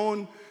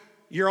phone,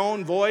 your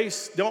own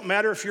voice. Don't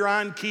matter if you're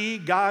on key,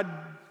 God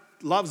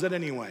loves it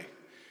anyway.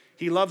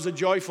 He loves a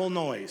joyful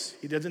noise.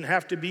 He doesn't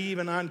have to be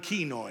even on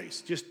key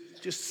noise. Just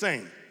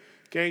sing,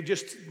 okay?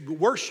 Just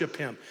worship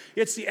him.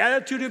 It's the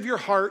attitude of your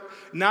heart,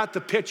 not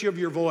the pitch of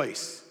your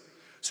voice.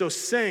 So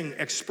sing,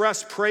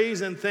 express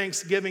praise and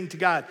thanksgiving to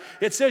God.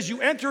 It says you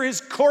enter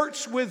his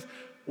courts with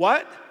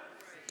what?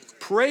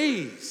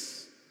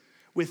 Praise.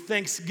 With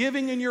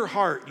thanksgiving in your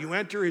heart, you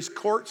enter his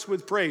courts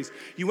with praise.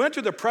 You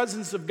enter the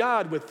presence of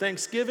God with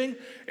thanksgiving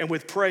and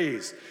with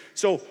praise.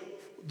 So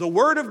the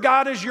word of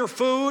God is your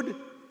food.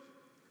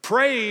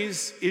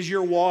 Praise is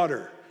your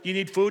water. You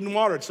need food and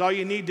water. It's all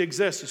you need to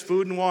exist is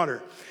food and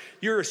water.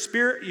 You're a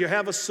spirit, you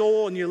have a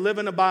soul, and you live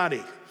in a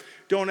body.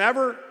 Don't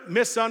ever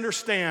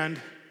misunderstand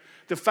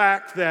the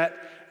fact that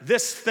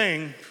this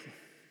thing,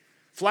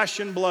 flesh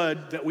and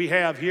blood that we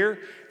have here,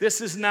 this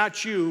is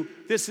not you.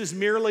 This is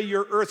merely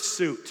your earth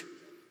suit.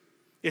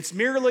 It's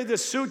merely the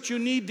suit you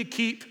need to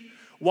keep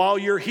while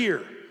you're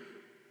here.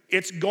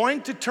 It's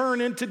going to turn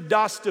into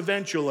dust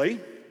eventually,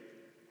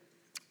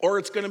 or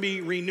it's going to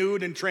be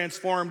renewed and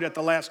transformed at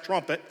the last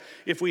trumpet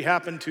if we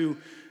happen to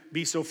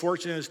be so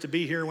fortunate as to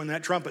be here when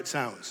that trumpet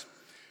sounds.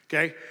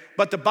 Okay?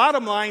 But the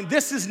bottom line,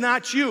 this is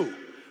not you.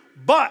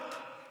 But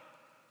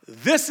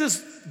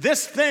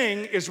this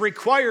thing is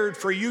required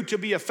for you to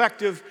be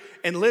effective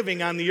in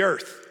living on the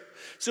earth.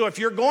 So if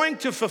you're going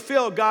to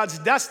fulfill God's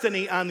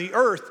destiny on the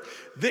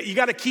earth, you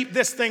got to keep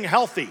this thing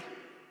healthy.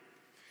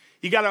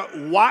 You got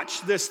to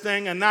watch this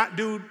thing and not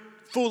do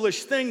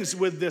foolish things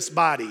with this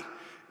body.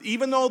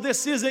 Even though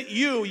this isn't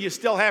you, you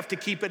still have to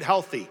keep it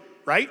healthy,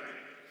 right?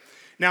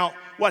 Now,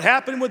 what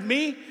happened with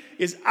me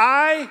is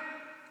I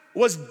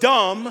was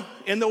dumb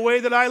in the way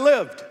that I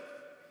lived,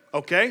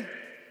 okay?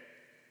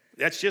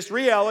 That's just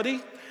reality.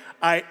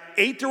 I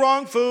ate the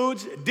wrong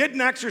foods,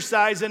 didn't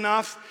exercise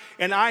enough,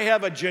 and I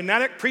have a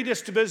genetic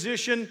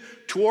predisposition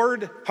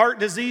toward heart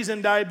disease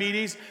and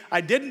diabetes. I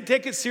didn't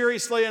take it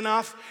seriously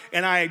enough,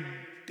 and I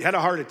had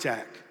a heart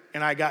attack,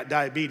 and I got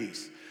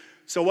diabetes.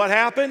 So what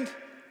happened?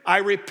 I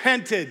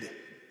repented.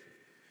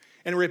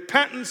 And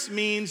repentance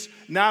means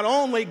not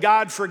only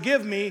God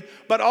forgive me,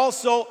 but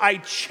also I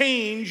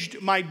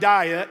changed my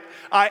diet.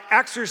 I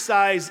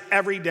exercise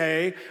every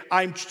day.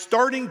 I'm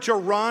starting to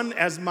run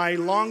as my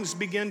lungs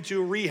begin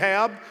to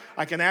rehab.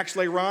 I can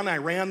actually run. I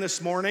ran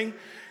this morning.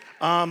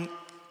 I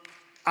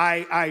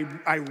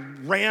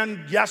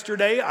ran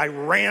yesterday. I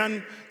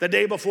ran the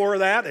day before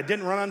that. I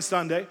didn't run on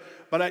Sunday,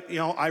 but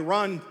I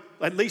run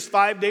at least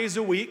 5 days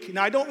a week.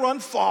 Now I don't run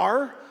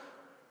far.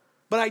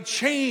 But I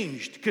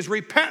changed, because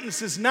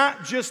repentance is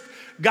not just,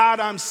 God,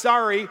 I'm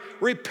sorry.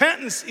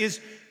 Repentance is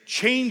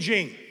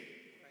changing,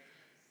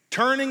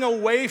 turning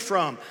away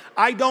from.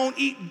 I don't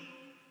eat,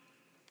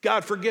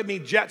 God forgive me,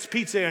 Jets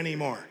Pizza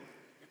anymore.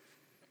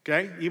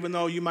 Okay? Even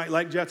though you might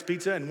like Jets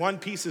Pizza, and one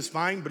piece is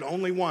fine, but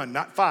only one,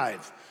 not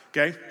 5.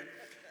 Okay?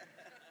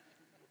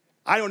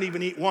 I don't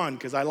even eat one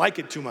because I like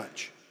it too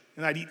much.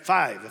 And I'd eat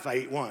 5 if I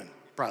ate one,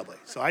 probably.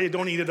 So I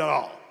don't eat it at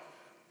all.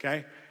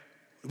 Okay?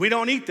 We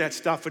don't eat that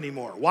stuff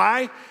anymore.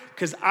 Why?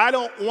 Because I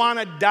don't want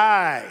to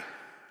die.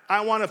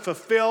 I want to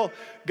fulfill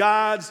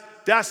God's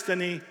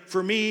destiny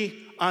for me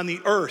on the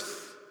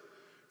earth.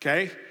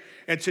 Okay?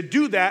 And to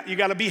do that, you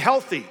got to be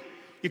healthy.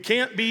 You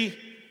can't be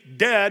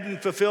dead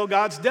and fulfill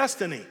God's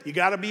destiny. You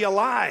got to be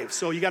alive.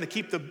 So you got to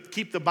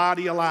keep the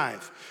body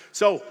alive.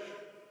 So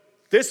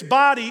this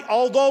body,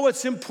 although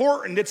it's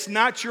important, it's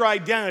not your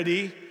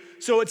identity.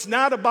 So it's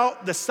not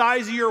about the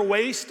size of your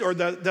waist or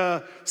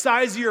the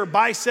size of your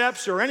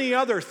biceps or any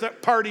other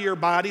part of your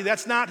body.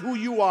 That's not who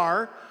you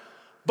are.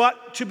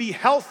 But to be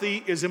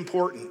healthy is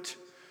important.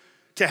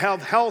 To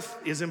have health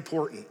is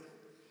important.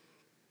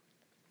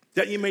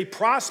 That you may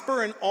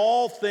prosper in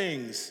all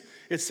things,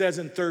 it says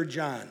in 3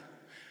 John.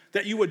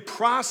 That you would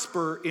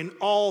prosper in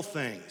all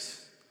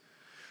things.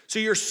 So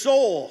your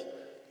soul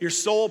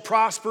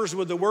prospers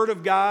with the word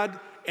of God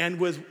and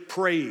with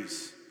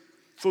praise,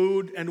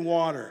 food and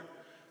water.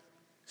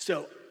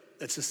 So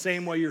it's the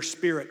same way your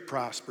spirit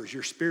prospers,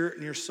 your spirit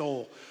and your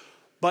soul.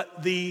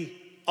 But the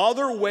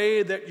other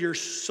way that your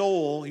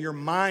soul, your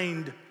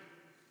mind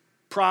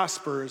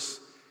prospers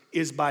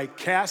is by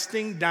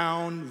casting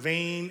down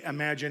vain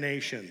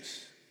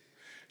imaginations.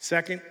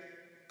 2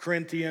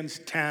 Corinthians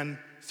 10,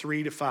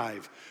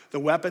 3-5.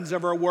 The weapons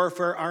of our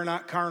warfare are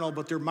not carnal,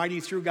 but they're mighty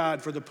through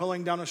God for the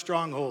pulling down of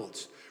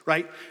strongholds,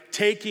 right?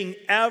 Taking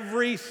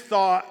every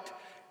thought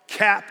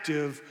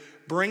captive,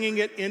 bringing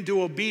it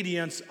into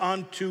obedience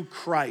unto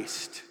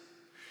Christ.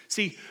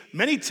 See,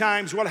 many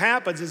times what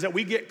happens is that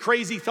we get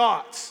crazy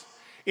thoughts.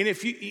 And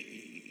if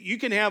you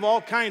can have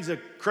all kinds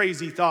of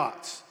crazy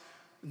thoughts.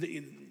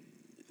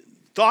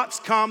 Thoughts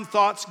come,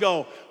 thoughts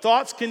go.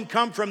 Thoughts can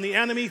come from the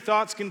enemy,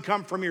 thoughts can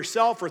come from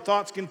yourself, or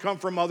thoughts can come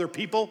from other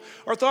people,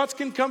 or thoughts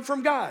can come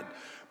from God.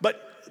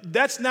 But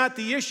that's not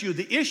the issue.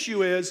 The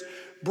issue is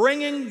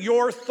bringing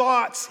your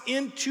thoughts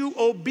into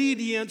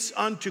obedience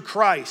unto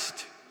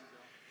Christ.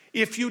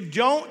 If you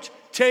don't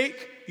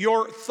take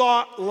your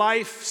thought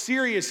life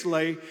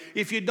seriously,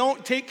 if you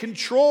don't take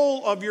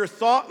control of your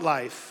thought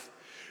life,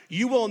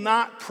 you will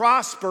not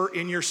prosper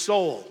in your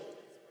soul.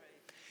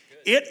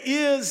 It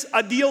is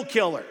a deal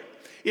killer.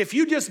 If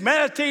you just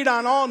meditate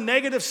on all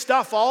negative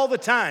stuff all the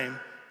time,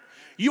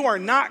 you are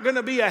not going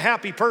to be a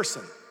happy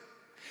person.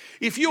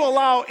 If you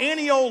allow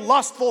any old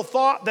lustful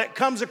thought that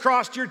comes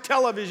across your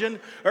television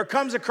or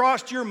comes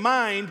across your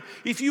mind,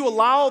 if you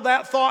allow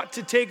that thought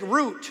to take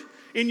root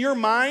in your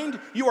mind,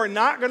 you are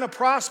not going to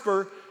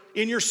prosper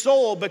in your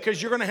soul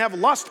because you're going to have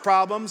lust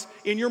problems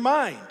in your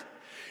mind.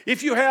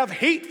 If you have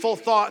hateful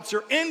thoughts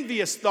or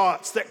envious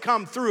thoughts that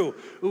come through,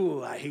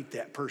 ooh, I hate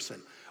that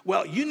person.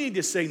 Well, you need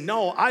to say,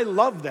 no, I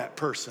love that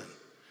person.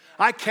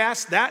 I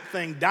cast that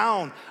thing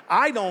down.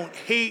 I don't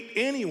hate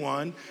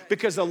anyone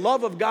because the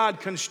love of God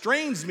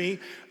constrains me,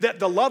 that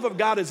the love of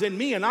God is in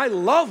me, and I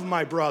love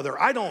my brother.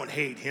 I don't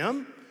hate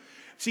him.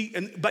 See,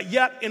 but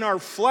yet in our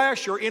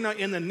flesh or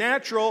in the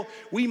natural,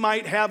 we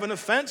might have an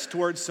offense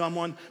towards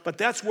someone, but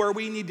that's where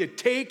we need to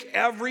take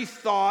every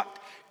thought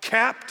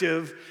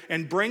captive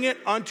and bring it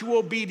unto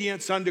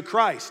obedience unto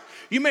Christ.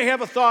 You may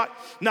have a thought,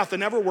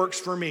 nothing ever works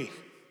for me.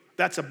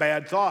 That's a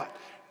bad thought.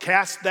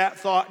 Cast that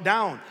thought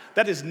down.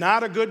 That is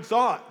not a good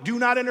thought. Do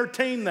not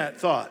entertain that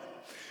thought.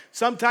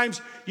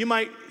 Sometimes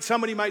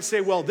somebody might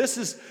say, well,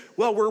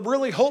 we're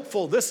really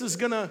hopeful. This is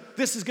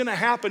gonna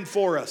happen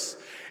for us.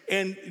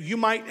 And you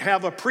might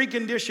have a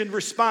preconditioned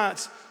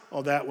response.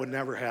 Oh, that would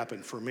never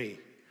happen for me.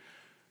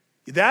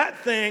 That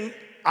thing,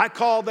 I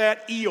call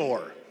that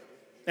Eeyore.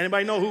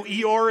 Anybody know who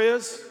Eeyore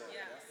is?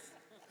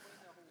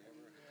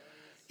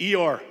 Yes.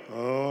 Eeyore.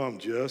 Oh, I'm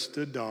just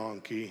a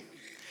donkey.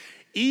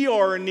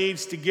 Eeyore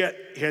needs to get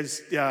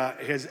his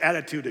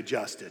attitude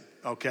adjusted,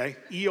 okay?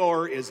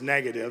 Eeyore is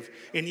negative,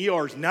 and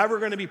Eeyore's never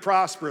going to be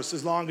prosperous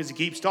as long as he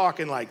keeps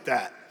talking like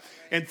that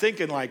and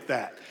thinking like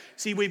that.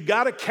 See, we've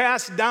got to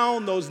cast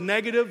down those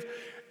negative,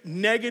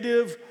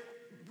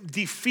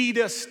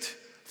 defeatist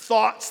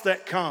thoughts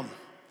that come.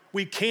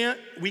 We can't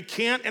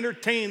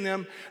entertain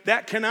them.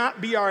 That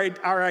cannot be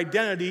our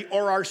identity,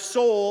 or our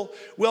soul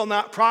will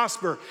not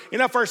prosper.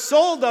 And if our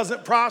soul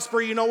doesn't prosper,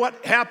 you know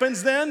what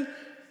happens then?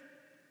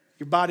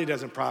 Your body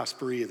doesn't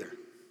prosper either,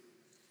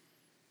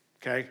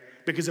 okay?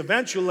 Because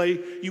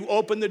eventually you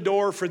open the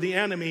door for the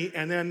enemy,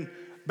 and then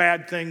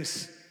bad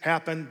things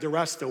happen the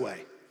rest of the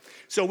way.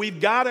 So you've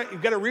got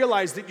to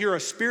realize that you're a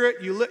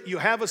spirit, you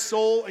have a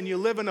soul, and you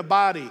live in a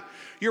body.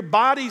 Your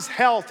body's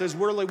health is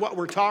really what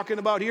we're talking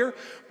about here,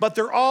 but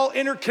they're all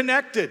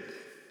interconnected.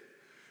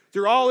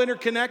 They're all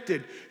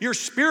interconnected. Your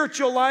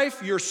spiritual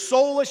life, your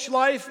soulish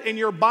life, and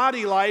your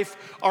body life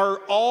are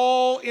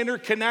all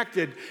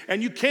interconnected.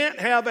 And you can't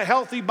have a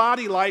healthy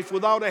body life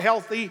without a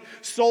healthy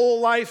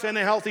soul life and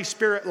a healthy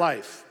spirit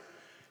life.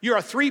 You're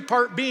a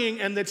three-part being,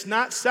 and it's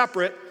not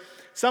separate.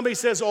 Somebody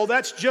says, oh,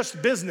 that's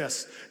just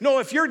business. No,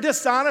 if you're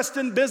dishonest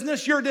in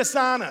business, you're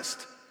dishonest.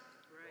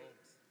 Right.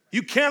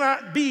 You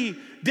cannot be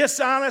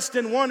dishonest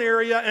in one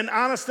area and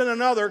honest in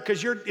another,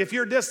 because if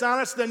you're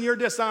dishonest, then you're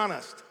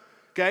dishonest.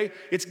 Okay?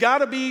 It's got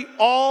to be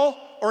all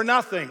or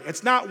nothing.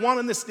 It's not one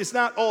in this. It's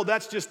not, oh,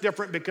 that's just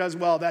different because,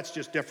 well, that's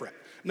just different.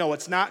 No,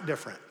 it's not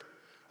different.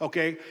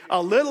 Okay?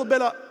 A little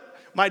bit of,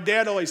 my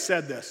dad always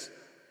said this.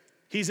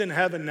 He's in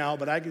heaven now,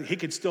 but he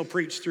could still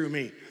preach through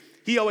me.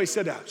 He always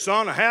said that,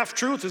 son, a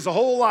half-truth is a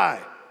whole lie,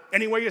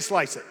 any way you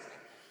slice it.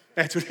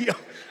 That's what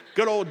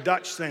good old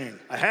Dutch saying.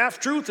 A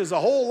half-truth is a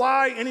whole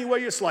lie, any way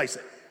you slice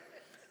it.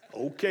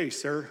 Okay,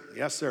 sir.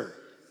 Yes, sir.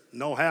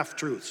 No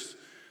half-truths.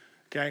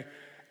 Okay?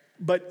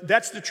 But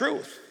that's the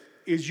truth.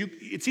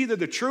 It's either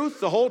the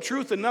truth, the whole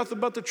truth, and nothing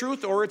but the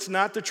truth, or it's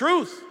not the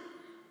truth.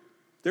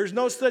 There's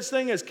no such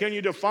thing as, can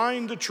you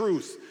define the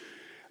truth?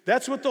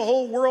 That's what the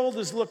whole world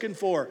is looking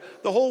for.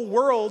 The whole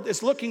world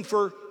is looking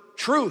for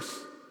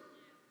truth.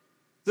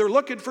 They're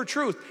looking for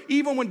truth.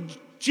 Even when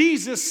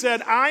Jesus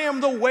said, I am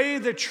the way,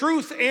 the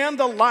truth, and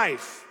the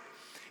life.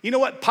 You know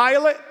what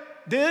Pilate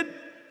did?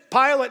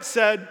 Pilate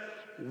said,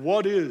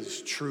 what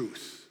is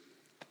truth?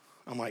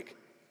 I'm like,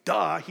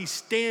 duh, he's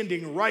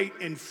standing right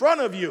in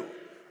front of you,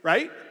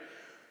 right?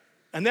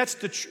 And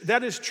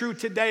that is true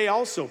today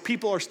also.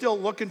 People are still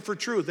looking for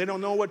truth. They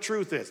don't know what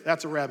truth is.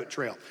 That's a rabbit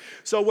trail.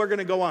 So we're going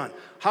to go on.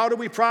 How do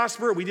we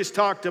prosper? We just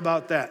talked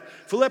about that.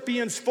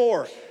 Philippians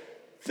 4.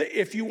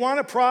 If you want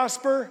to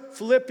prosper,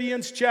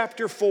 Philippians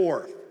chapter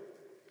 4.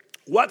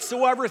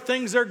 Whatsoever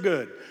things are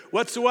good,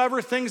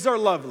 whatsoever things are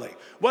lovely,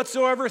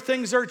 whatsoever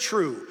things are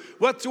true,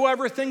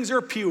 whatsoever things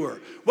are pure,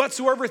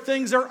 whatsoever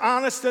things are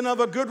honest and of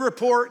a good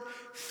report,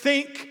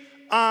 think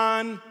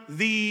on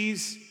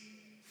these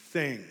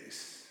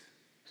things.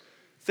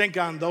 Think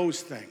on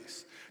those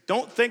things.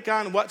 Don't think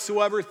on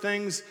whatsoever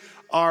things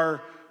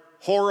are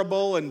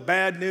horrible and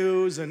bad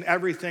news and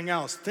everything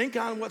else. Think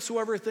on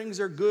whatsoever things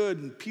are good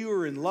and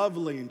pure and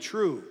lovely and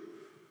true.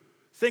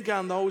 Think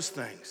on those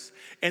things.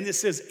 And it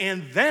says,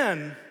 and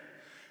then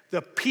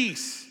the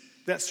peace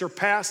that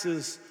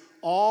surpasses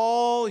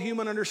all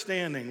human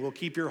understanding will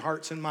keep your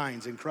hearts and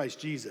minds in Christ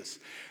Jesus.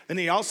 And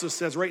he also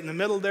says right in the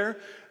middle there,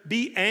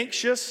 be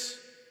anxious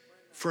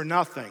for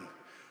nothing,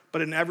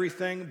 but in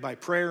everything by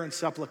prayer and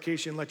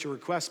supplication let your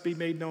requests be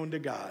made known to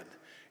God.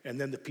 And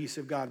then the peace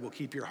of God will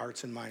keep your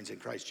hearts and minds in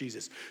Christ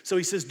Jesus. So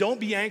he says, don't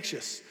be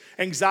anxious.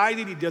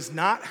 Anxiety does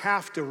not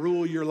have to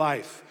rule your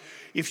life.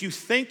 If you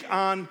think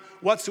on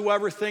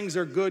whatsoever things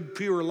are good,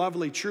 pure,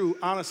 lovely, true,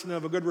 honest, and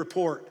of a good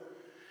report,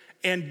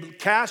 and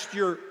cast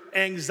your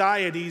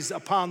anxieties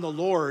upon the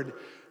Lord,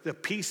 the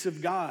peace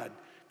of God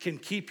can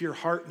keep your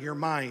heart and your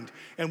mind.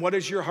 And what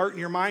is your heart and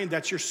your mind?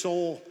 That's your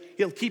soul.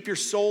 He'll keep your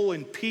soul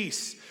in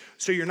peace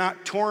so you're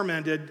not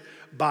tormented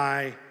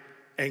by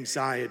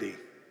anxiety.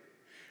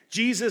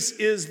 Jesus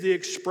is the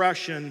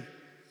expression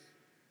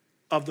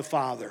of the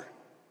Father.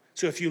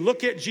 So if you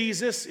look at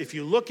Jesus,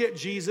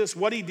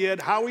 what he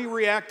did, how he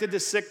reacted to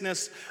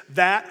sickness,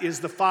 that is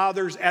the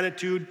Father's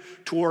attitude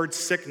towards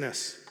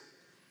sickness.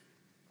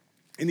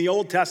 In the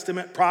Old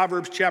Testament,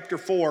 Proverbs chapter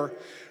 4,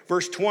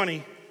 verse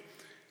 20,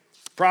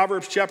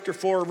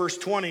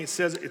 it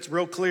says, it's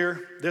real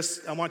clear.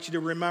 This, I want you to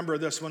remember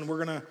this one.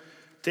 We're going to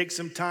take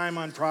some time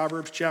on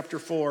Proverbs chapter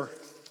 4.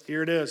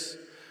 Here it is.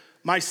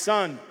 My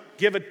son,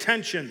 give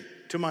attention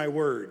to my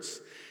words.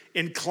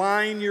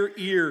 Incline your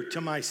ear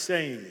to my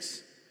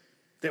sayings.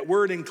 That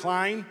word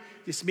incline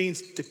just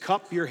means to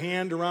cup your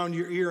hand around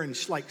your ear and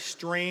like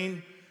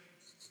strain.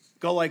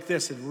 Go like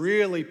this and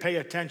really pay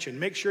attention.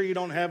 Make sure you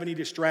don't have any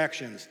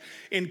distractions.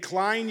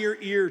 Incline your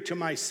ear to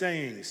my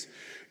sayings.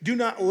 Do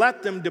not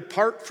let them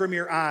depart from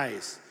your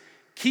eyes.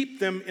 Keep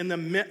them in the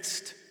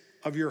midst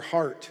of your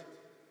heart.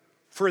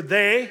 For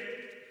they,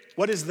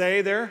 what is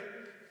they there?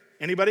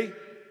 Anybody?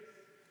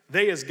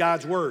 They is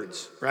God's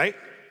words, right?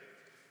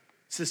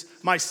 It says,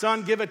 my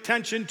son, give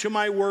attention to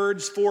my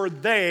words, for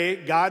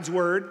they, God's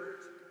word,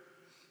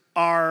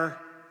 are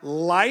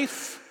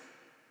life,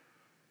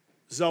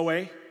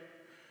 Zoe,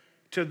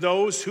 to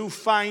those who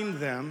find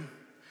them,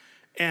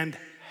 and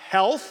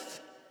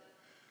health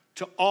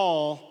to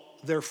all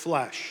their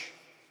flesh.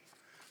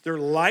 Their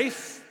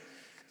life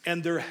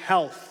and their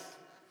health.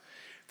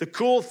 The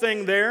cool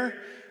thing there,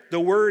 the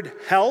word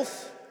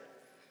health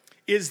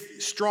is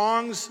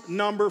Strong's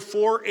number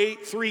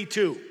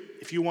 4832,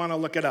 if you want to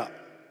look it up.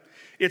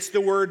 It's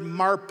the word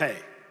marpe,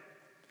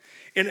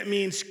 and it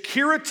means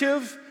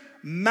curative,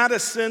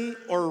 medicine,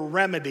 or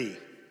remedy.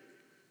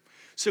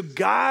 So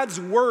God's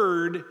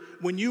word,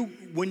 when you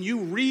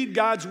read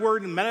God's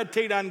word and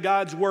meditate on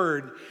God's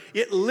word,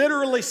 it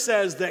literally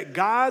says that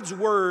God's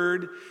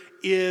word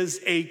is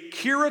a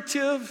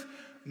curative,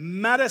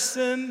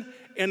 medicine,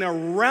 and a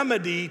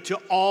remedy to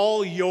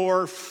all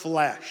your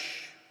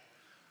flesh.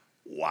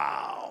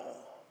 Wow.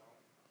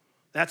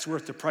 That's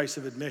worth the price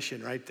of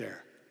admission right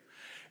there.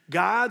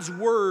 God's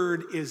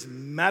word is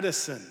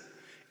medicine.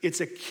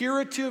 It's a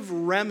curative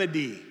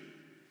remedy.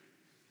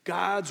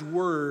 God's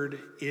word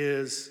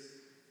is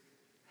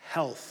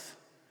health.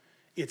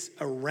 It's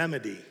a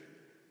remedy.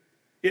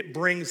 It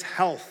brings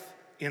health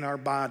in our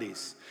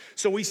bodies.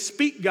 So we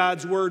speak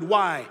God's word.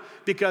 Why?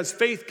 Because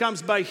faith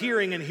comes by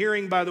hearing, and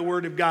hearing by the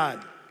word of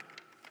God.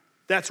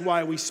 That's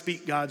why we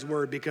speak God's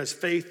word, because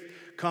faith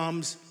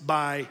comes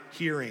by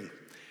hearing.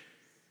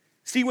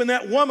 See, when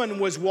that woman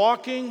was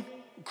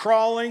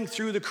crawling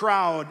through the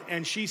crowd,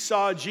 and she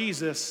saw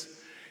Jesus,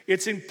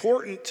 it's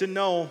important to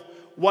know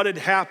what had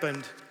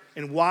happened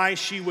and why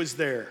she was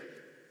there.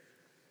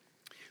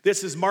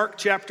 This is Mark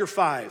chapter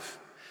 5.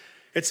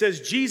 It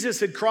says, Jesus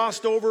had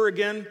crossed over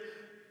again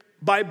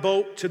by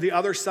boat to the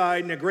other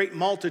side, and a great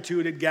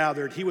multitude had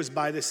gathered. He was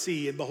by the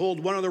sea. And behold,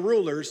 one of the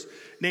rulers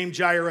named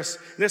Jairus.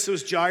 This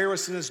was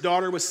Jairus, and his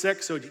daughter was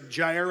sick. So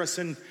Jairus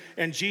and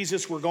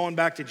Jesus were going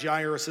back to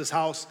Jairus'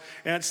 house.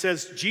 And it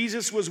says,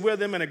 Jesus was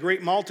with him, and a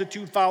great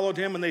multitude followed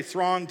him, and they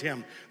thronged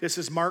him. This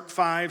is Mark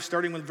 5,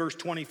 starting with verse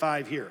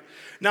 25 here.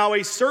 Now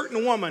a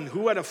certain woman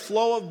who had a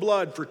flow of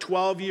blood for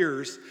 12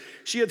 years,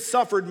 she had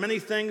suffered many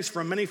things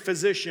from many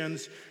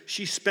physicians.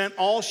 She spent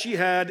all she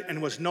had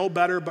and was no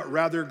better, but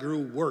rather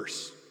grew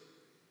worse.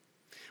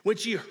 When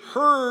she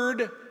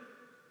heard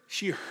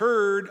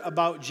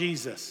about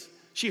Jesus.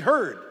 She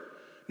heard.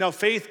 Now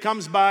faith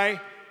comes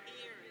by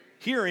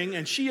hearing,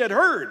 and she had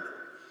heard.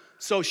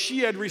 So she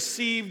had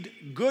received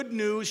good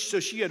news, so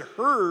she had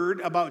heard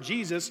about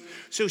Jesus,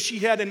 so she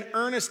had an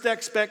earnest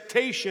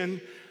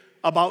expectation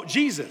about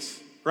Jesus,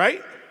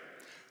 right?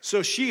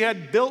 So she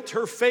had built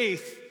her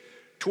faith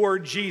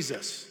toward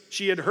Jesus.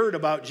 She had heard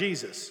about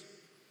Jesus.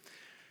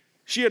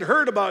 She had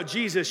heard about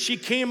Jesus. She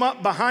came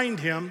up behind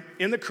him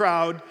in the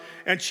crowd,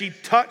 and she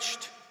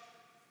touched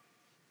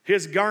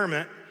his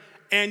garment,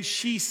 and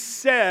she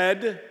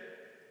said,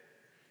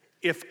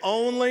 if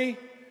only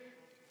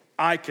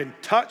I can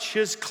touch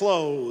his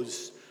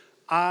clothes,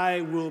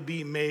 I will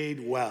be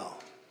made well.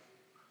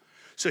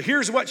 So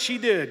here's what she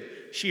did.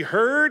 She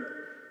heard,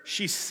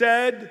 she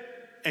said,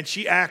 and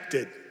she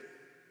acted.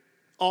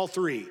 All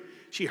three.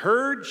 She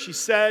heard, she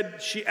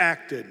said, she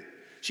acted.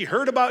 She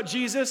heard about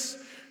Jesus.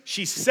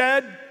 She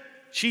said,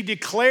 she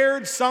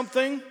declared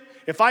something.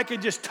 If I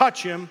could just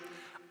touch him,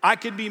 I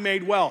could be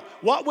made well.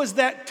 What was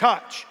that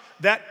touch?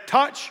 That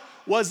touch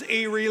was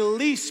a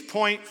release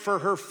point for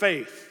her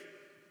faith.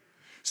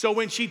 So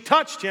when she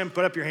touched him,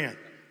 put up your hand.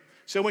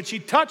 So when she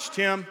touched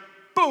him,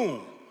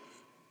 boom.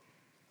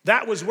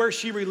 That was where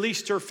she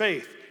released her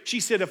faith. She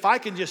said, if I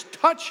can just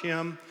touch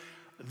him,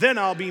 then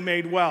I'll be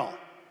made well.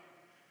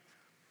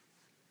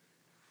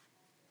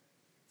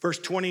 Verse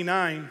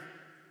 29,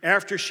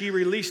 after she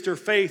released her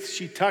faith,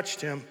 she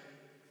touched him.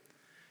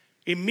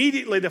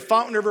 Immediately the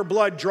fountain of her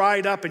blood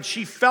dried up, and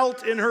she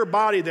felt in her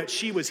body that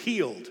she was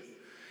healed.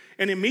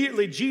 And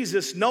immediately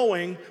Jesus,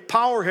 knowing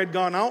power had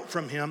gone out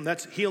from him,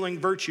 that's healing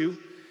virtue,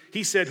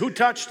 he said, who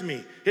touched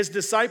me? His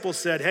disciples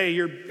said, hey,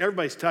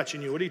 everybody's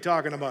touching you. What are you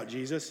talking about,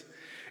 Jesus?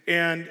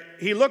 And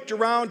he looked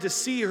around to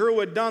see her who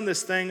had done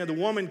this thing, and the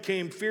woman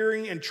came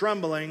fearing and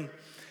trembling.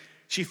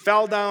 She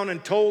fell down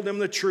and told him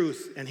the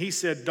truth. And he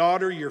said,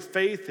 daughter, your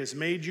faith has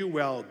made you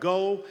well.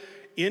 Go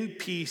in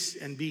peace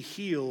and be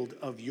healed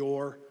of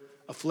your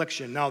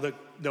affliction. Now, the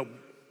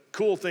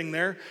cool thing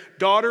there,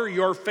 daughter,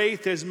 your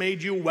faith has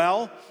made you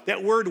well.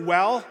 That word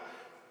well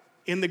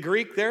in the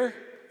Greek there,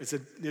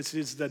 this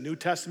is the New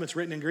Testament's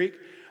written in Greek.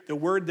 The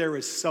word there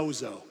is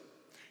sozo.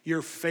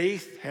 Your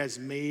faith has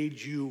made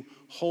you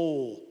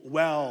whole,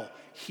 well,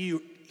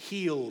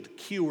 healed,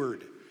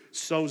 cured,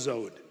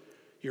 sozoed.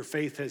 Your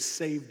faith has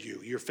saved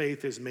you. Your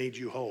faith has made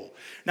you whole.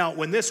 Now,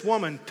 when this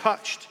woman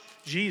touched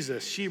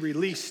Jesus, she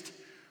released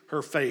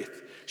her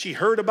faith. She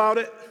heard about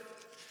it.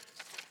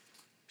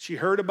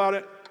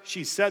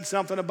 She said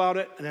something about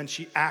it, and then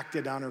she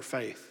acted on her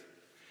faith.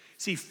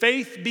 See,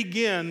 faith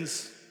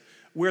begins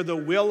where the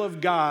will of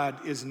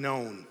God is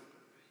known.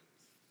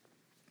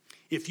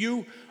 If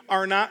you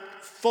are not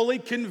fully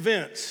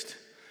convinced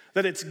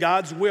that it's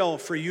God's will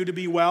for you to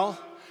be well,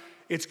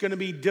 it's going to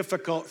be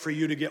difficult for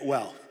you to get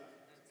well,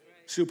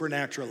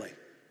 supernaturally.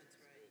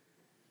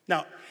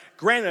 Now,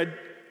 granted,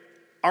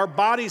 our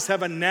bodies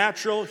have a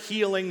natural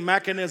healing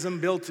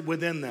mechanism built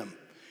within them.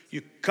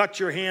 You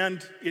cut your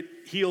hand, it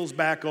heals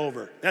back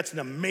over. That's an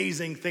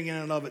amazing thing in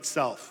and of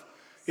itself.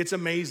 It's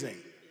amazing.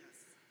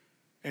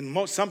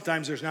 And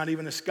sometimes there's not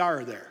even a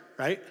scar there,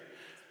 right?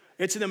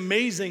 It's an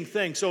amazing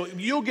thing. So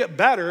you'll get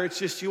better. It's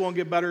just you won't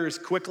get better as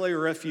quickly,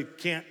 or if you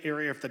can't,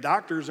 or if the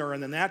doctors are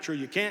in the natural,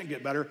 you can't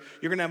get better.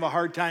 You're going to have a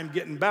hard time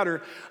getting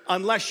better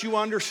unless you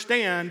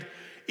understand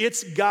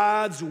it's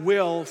God's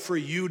will for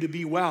you to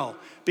be well.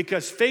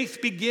 Because faith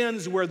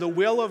begins where the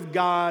will of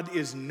God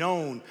is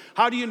known.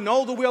 How do you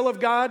know the will of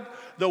God?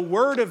 The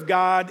Word of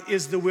God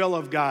is the will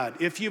of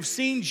God. If you've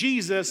seen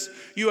Jesus,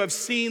 you have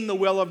seen the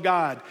will of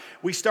God.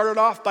 We started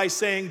off by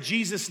saying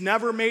Jesus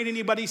never made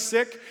anybody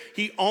sick.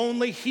 He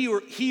only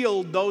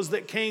healed those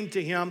that came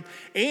to him,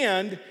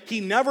 and he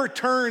never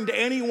turned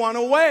anyone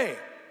away.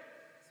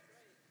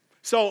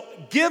 So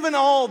given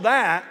all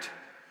that,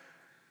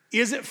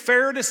 is it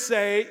fair to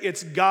say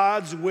it's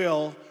God's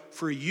will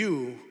for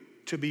you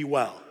to be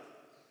well?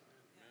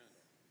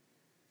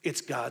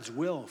 It's God's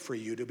will for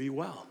you to be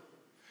well.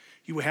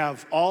 You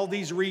have all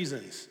these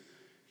reasons.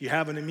 You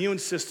have an immune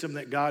system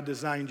that God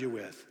designed you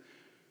with.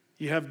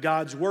 You have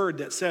God's word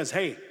that says,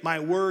 hey,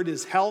 my word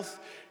is health,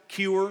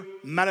 cure,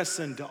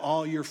 medicine to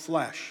all your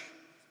flesh,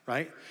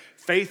 right?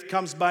 Faith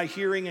comes by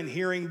hearing, and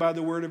hearing by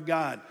the word of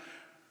God.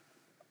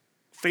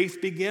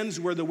 Faith begins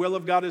where the will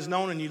of God is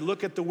known, and you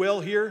look at the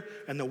will here,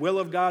 and the will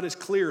of God is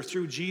clear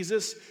through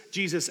Jesus,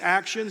 Jesus'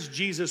 actions,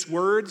 Jesus'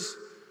 words.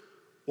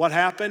 What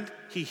happened?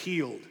 He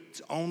healed. It's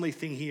the only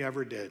thing he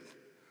ever did.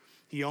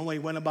 He only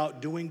went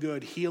about doing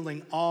good,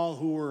 healing all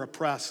who were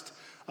oppressed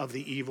of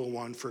the evil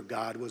one, for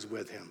God was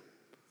with him.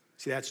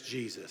 See, that's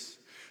Jesus.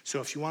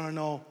 So if you want to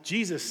know,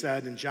 Jesus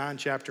said in John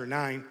chapter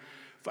 9,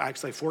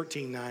 actually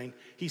 14:9,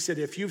 he said,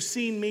 if you've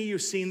seen me,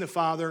 you've seen the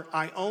Father.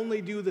 I only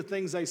do the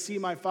things I see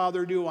my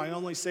Father do. I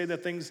only say the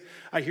things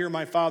I hear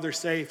my Father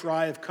say, for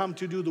I have come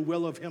to do the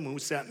will of him who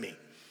sent me.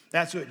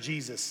 That's what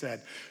Jesus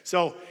said.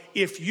 So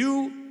if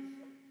you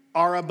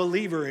are a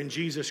believer in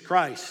Jesus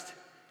Christ,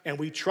 and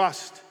we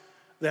trust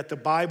that the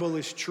Bible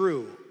is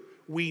true,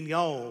 we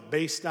know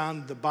based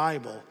on the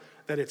Bible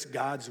that it's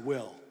God's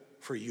will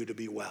for you to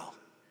be well.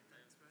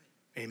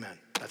 Amen.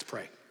 Let's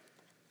pray.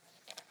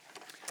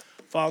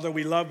 Father,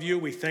 we love you.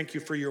 We thank you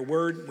for your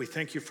word. We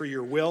thank you for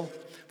your will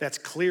that's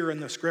clear in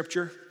the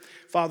scripture.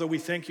 Father, we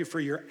thank you for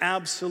your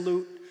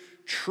absolute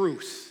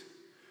truth.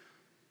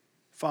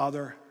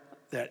 Father,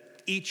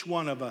 that each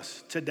one of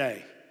us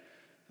today,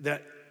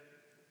 that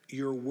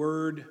your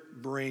word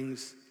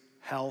brings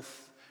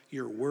health.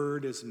 Your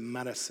word is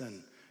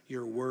medicine.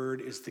 Your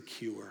word is the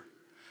cure.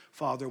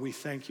 Father, we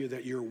thank you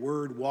that your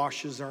word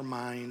washes our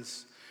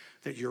minds,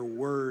 that your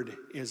word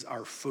is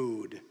our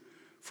food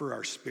for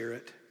our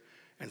spirit.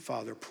 And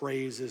Father,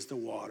 praise is the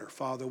water.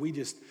 Father, we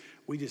just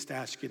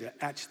ask you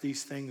to etch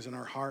these things in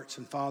our hearts.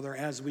 And Father,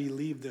 as we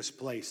leave this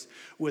place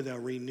with a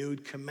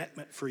renewed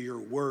commitment for your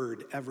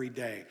word every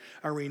day,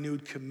 a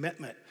renewed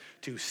commitment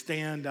to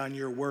stand on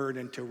your word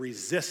and to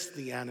resist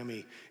the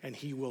enemy, and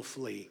he will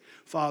flee.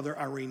 Father,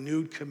 a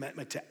renewed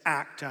commitment to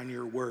act on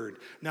your word,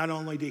 not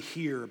only to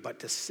hear, but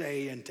to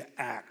say and to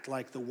act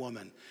like the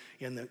woman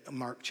in the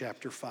Mark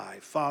chapter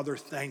 5. Father,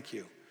 thank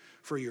you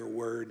for your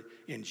word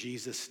in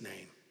Jesus'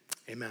 name.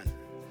 Amen.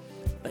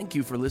 Thank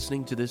you for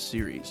listening to this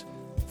series.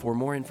 For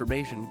more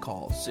information,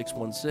 call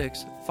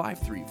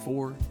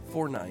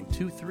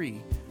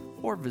 616-534-4923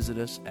 or visit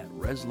us at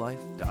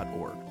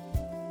reslife.org.